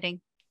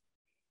fascinating.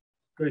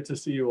 Great to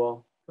see you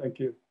all. Thank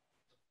you.